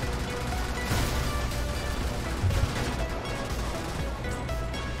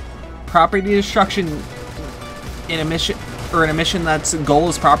 Property destruction in a mission, or in a mission that's goal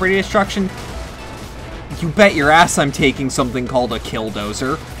is property destruction. You bet your ass I'm taking something called a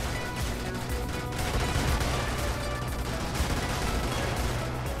Killdozer.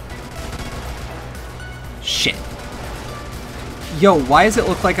 Shit. Yo, why does it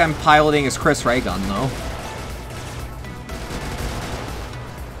look like I'm piloting as Chris Ray Gun, though?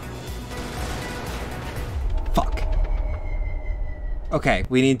 Fuck. Okay,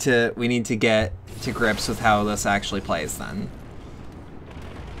 we need to get to grips with how this actually plays then.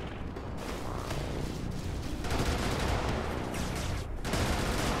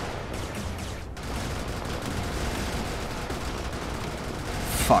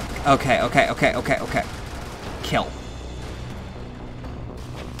 Fuck. Okay. Kill.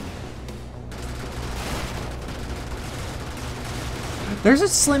 There's a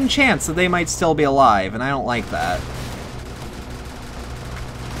slim chance that they might still be alive, and I don't like that.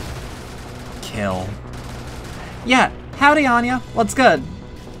 Kill. Yeah, howdy Anya. What's good?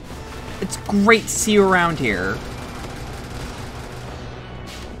 It's great to see you around here.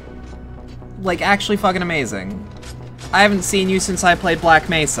 Like, actually fucking amazing. I haven't seen you since I played Black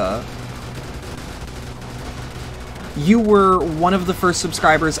Mesa. You were one of the first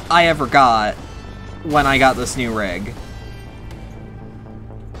subscribers I ever got when I got this new rig.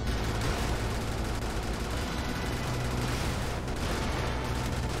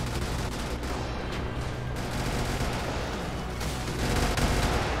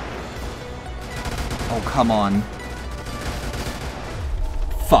 Oh, come on.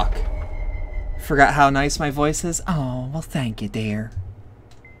 Fuck. Forgot how nice my voice is? Oh, well thank you, dear.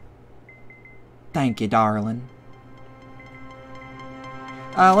 Thank you, darling.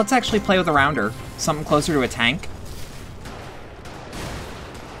 Let's actually play with a rounder. Something closer to a tank.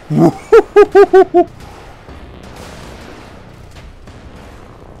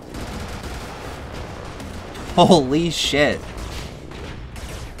 Holy shit.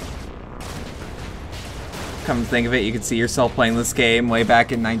 Come to think of it, you could see yourself playing this game way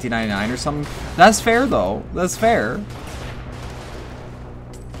back in 1999 or something. That's fair, though. That's fair.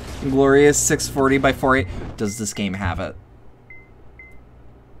 Glorious 640 by 48. Does this game have it?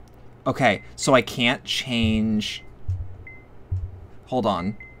 Okay, so I can't change... Hold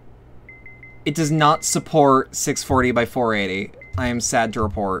on. It does not support 640 by 480. I am sad to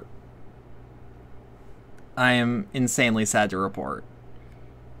report. I am insanely sad to report.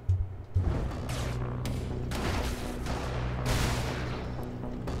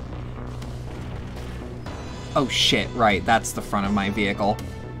 Oh shit, right, that's the front of my vehicle.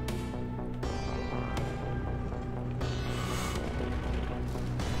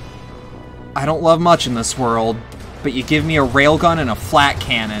 I don't love much in this world, but you give me a railgun and a flat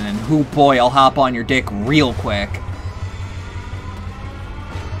cannon, and hoo boy, I'll hop on your dick real quick.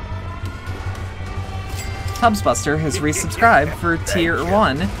 Hubsbuster has resubscribed for Tier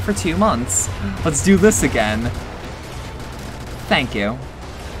 1 for 2 months. Let's do this again. Thank you.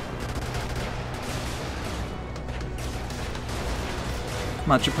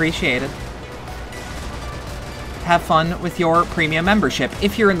 Much appreciated. Have fun with your premium membership.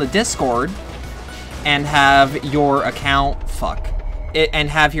 If you're in the Discord and have your account, and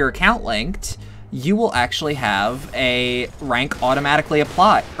have your account linked, you will actually have a rank automatically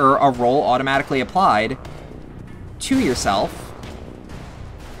applied, or a role automatically applied to yourself.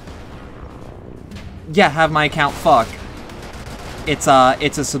 Yeah, have my account fuck. It's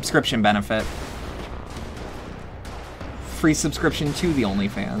a subscription benefit. Free subscription to the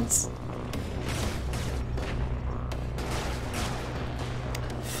OnlyFans.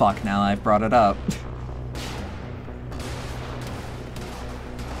 Fuck, now I've brought it up.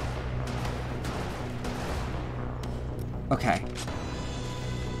 Okay.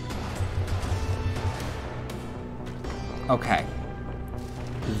 Okay.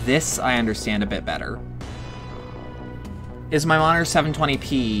 This I understand a bit better. Is my monitor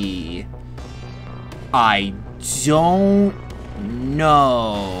 720p? I don't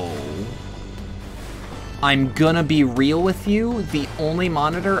know. I'm gonna be real with you. The only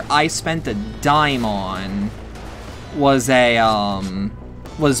monitor I spent a dime on was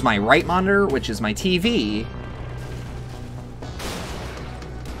was my right monitor, which is my TV.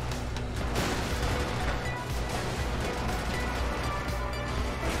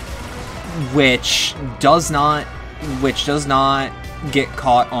 Which does not get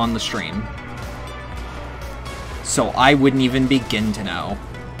caught on the stream. So I wouldn't even begin to know.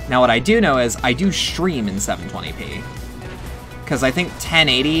 Now what I do know is I do stream in 720p. Because I think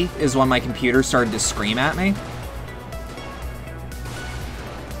 1080 is when my computer started to scream at me.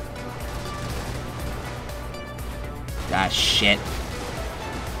 Ah, shit.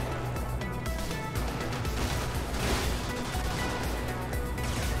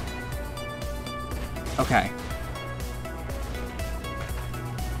 Okay.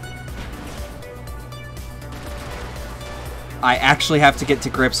 I actually have to get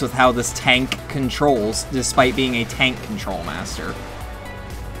to grips with how this tank controls, despite being a tank control master.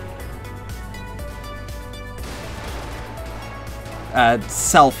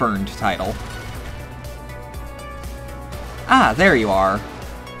 Self-earned title. Ah, there you are.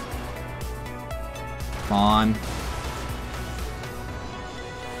 Come on.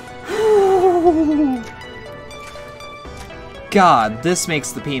 God, this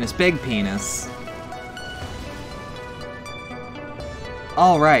makes the penis big penis.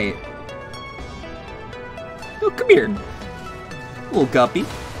 Alright. Oh, come here. Little guppy.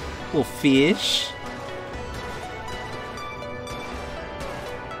 Little fish.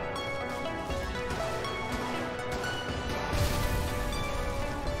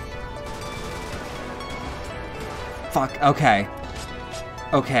 Fuck, okay.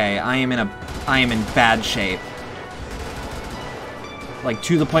 Okay, I am in bad shape. Like,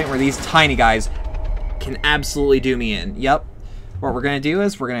 to the point where these tiny guys can absolutely do me in. Yep. What we're gonna do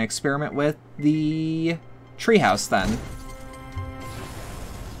is we're gonna experiment with the treehouse then.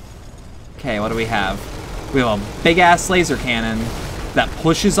 Okay, what do we have? We have a big-ass laser cannon that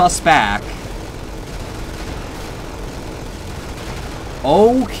pushes us back.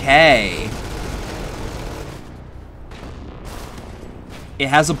 Okay. It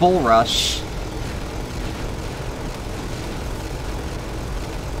has a bull rush.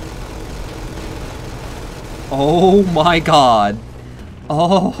 Oh my god.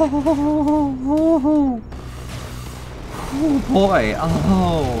 Oh, oh boy.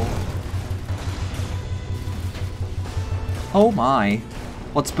 Oh. Oh my.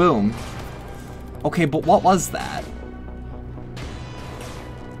 What's boom? Okay, but what was that?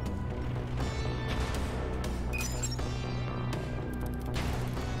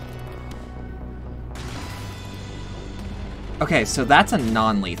 Okay, so that's a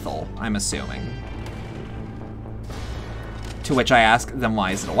non-lethal, I'm assuming. To which I ask, then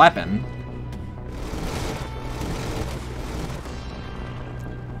why is it a weapon?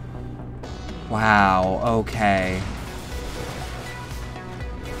 Wow, okay.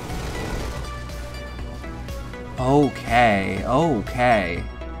 Okay, okay.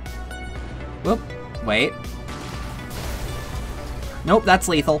 Whoop, wait. Nope, that's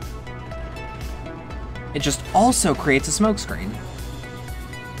lethal. It just also creates a smoke screen.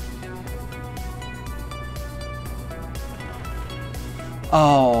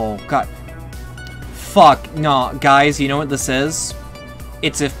 Oh, God. Fuck, no, guys, you know what this is?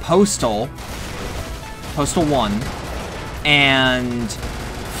 It's if Postal 1, and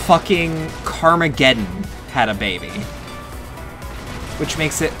fucking Carmageddon had a baby. Which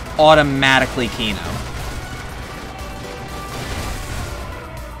makes it automatically Kino.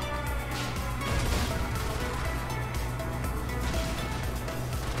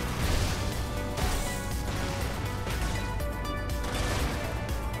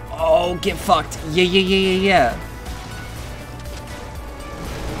 Oh, get fucked. Yeah.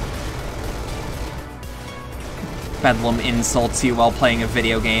 Bedlam insults you while playing a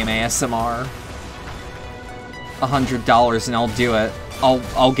video game ASMR. $100 and I'll do it.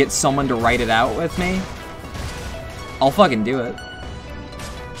 I'll get someone to write it out with me. I'll fucking do it.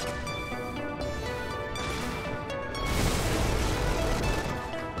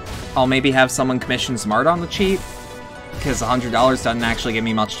 I'll maybe have someone commission some art on the cheap, because $100 doesn't actually give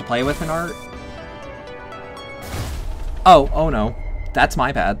me much to play with in art. Oh no. That's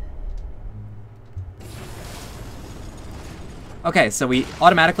my bad. Okay, so we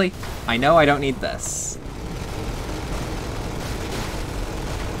automatically... I know I don't need this.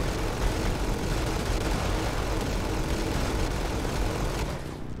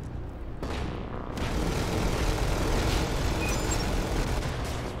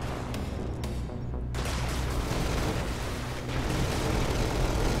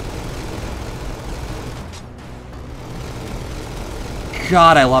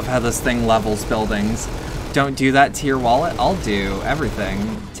 God, I love how this thing levels buildings. Don't do that to your wallet. I'll do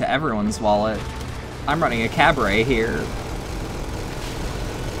everything to everyone's wallet. I'm running a cabaret here.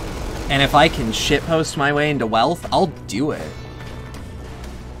 And if I can shitpost my way into wealth, I'll do it.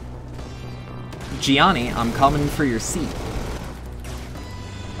 Gianni, I'm coming for your seat.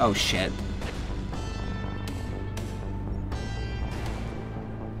 Oh shit.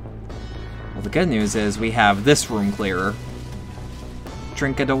 Well, the good news is we have this room clearer.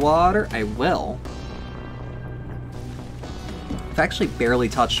 Drink a water? I will. I've actually barely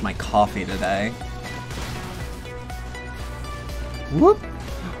touched my coffee today. Whoop!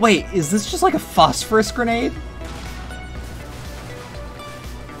 Wait, is this just like a phosphorus grenade?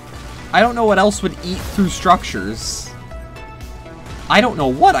 I don't know what else would eat through structures. I don't know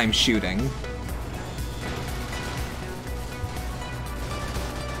what I'm shooting.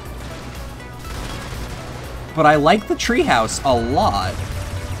 But I like the treehouse a lot.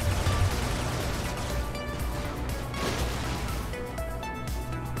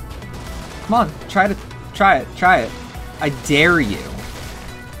 Come on, try it. I dare you.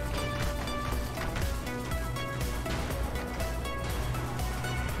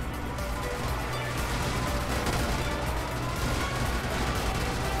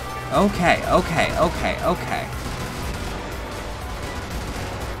 Okay.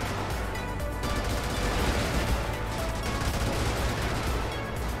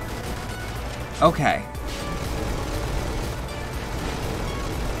 Okay.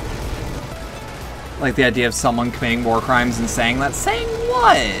 Like the idea of someone committing war crimes and saying that. Saying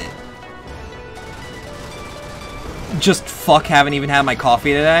what? Just fuck, haven't even had my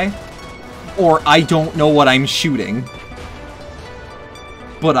coffee today? Or I don't know what I'm shooting.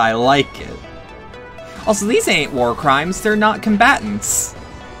 But I like it. Also, these ain't war crimes, they're not combatants.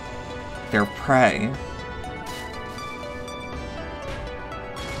 They're prey.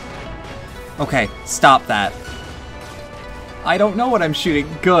 Okay, stop that. I don't know what I'm shooting.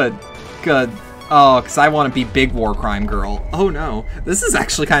 Good. Oh, because I want to be big war crime girl. Oh no, this is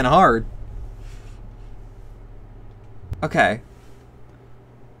actually kind of hard. Okay.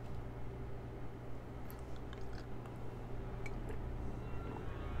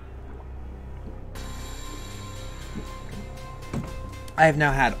 I have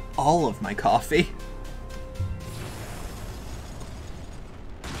now had all of my coffee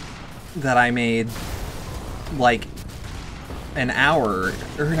that I made like an hour,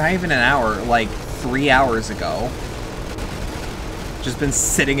 or not even an hour, like 3 hours ago. Just been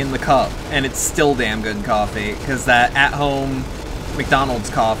sitting in the cup, and it's still damn good coffee, because that at-home McDonald's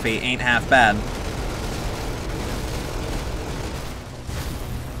coffee ain't half bad.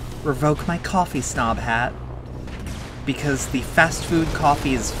 Revoke my coffee snob hat, because the fast food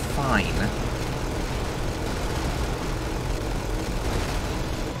coffee is fine.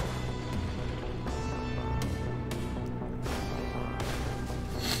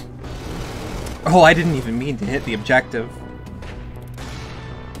 Oh, I didn't even mean to hit the objective.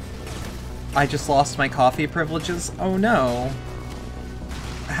 I just lost my coffee privileges? Oh no.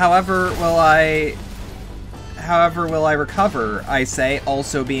 However will I recover, I say,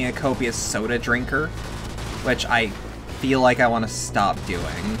 also being a copious soda drinker, which I feel like I want to stop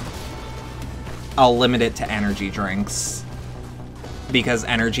doing. I'll limit it to energy drinks. because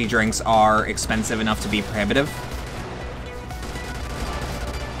energy drinks are expensive enough to be prohibitive.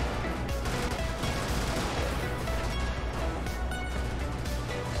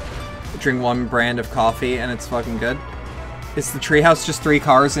 Drink one brand of coffee and it's fucking good. Is the treehouse just 3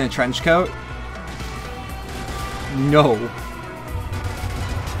 cars in a trench coat? No.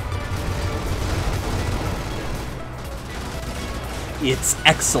 It's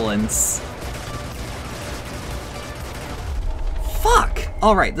excellence. Fuck!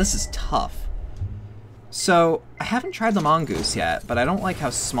 Alright, this is tough. So, I haven't tried the mongoose yet, but I don't like how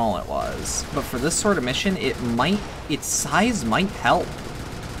small it was. But for this sort of mission, its size might help.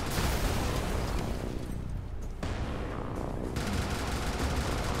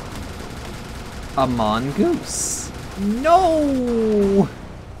 A mongoose. No!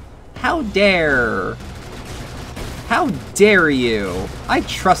 How dare! How dare you! I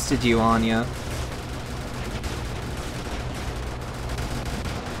trusted you, Anya.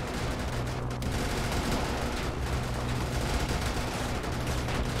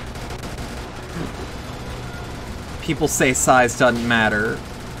 People say size doesn't matter.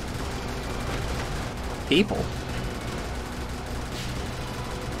 People?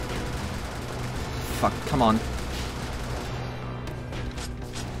 Fuck, come on.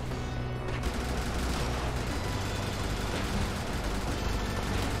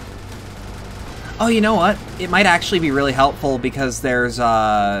 Oh, you know what? It might actually be really helpful because there's,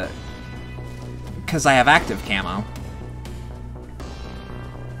 because I have active camo.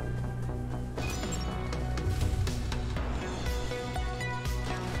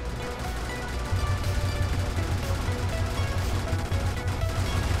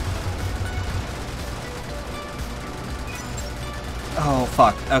 Oh,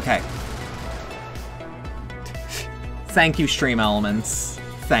 fuck. Okay. Thank you, Stream Elements.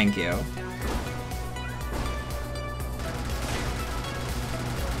 Thank you.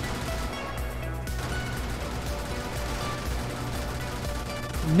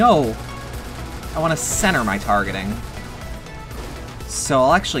 No! I want to center my targeting. So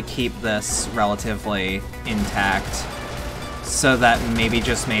I'll actually keep this relatively intact so that maybe,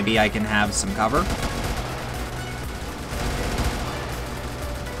 just maybe, I can have some cover.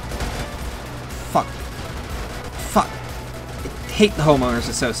 Fuck. Fuck. I hate the Homeowners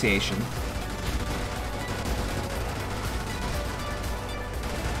Association.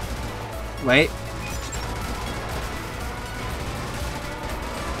 Wait.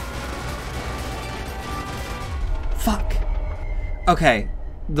 Fuck. Okay.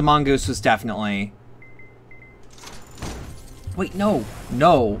 The mongoose was definitely... Wait, no.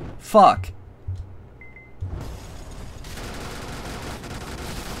 No. Fuck.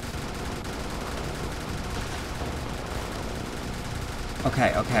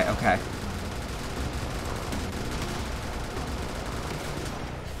 Okay, okay, okay.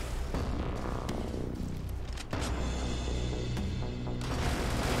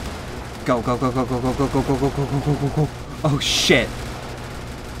 Go, go, go, go, go, go, go, go, go, go, go, go, go, go, go. Oh, shit.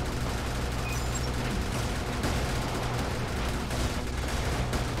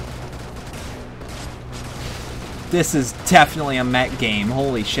 This is definitely a mech game.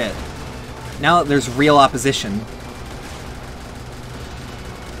 Holy shit. Now that there's real opposition.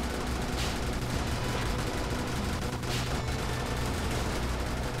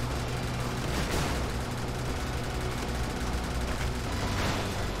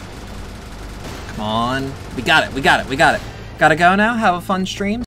 Come on. We got it, we got it, we got it. Gotta go now? Have a fun stream?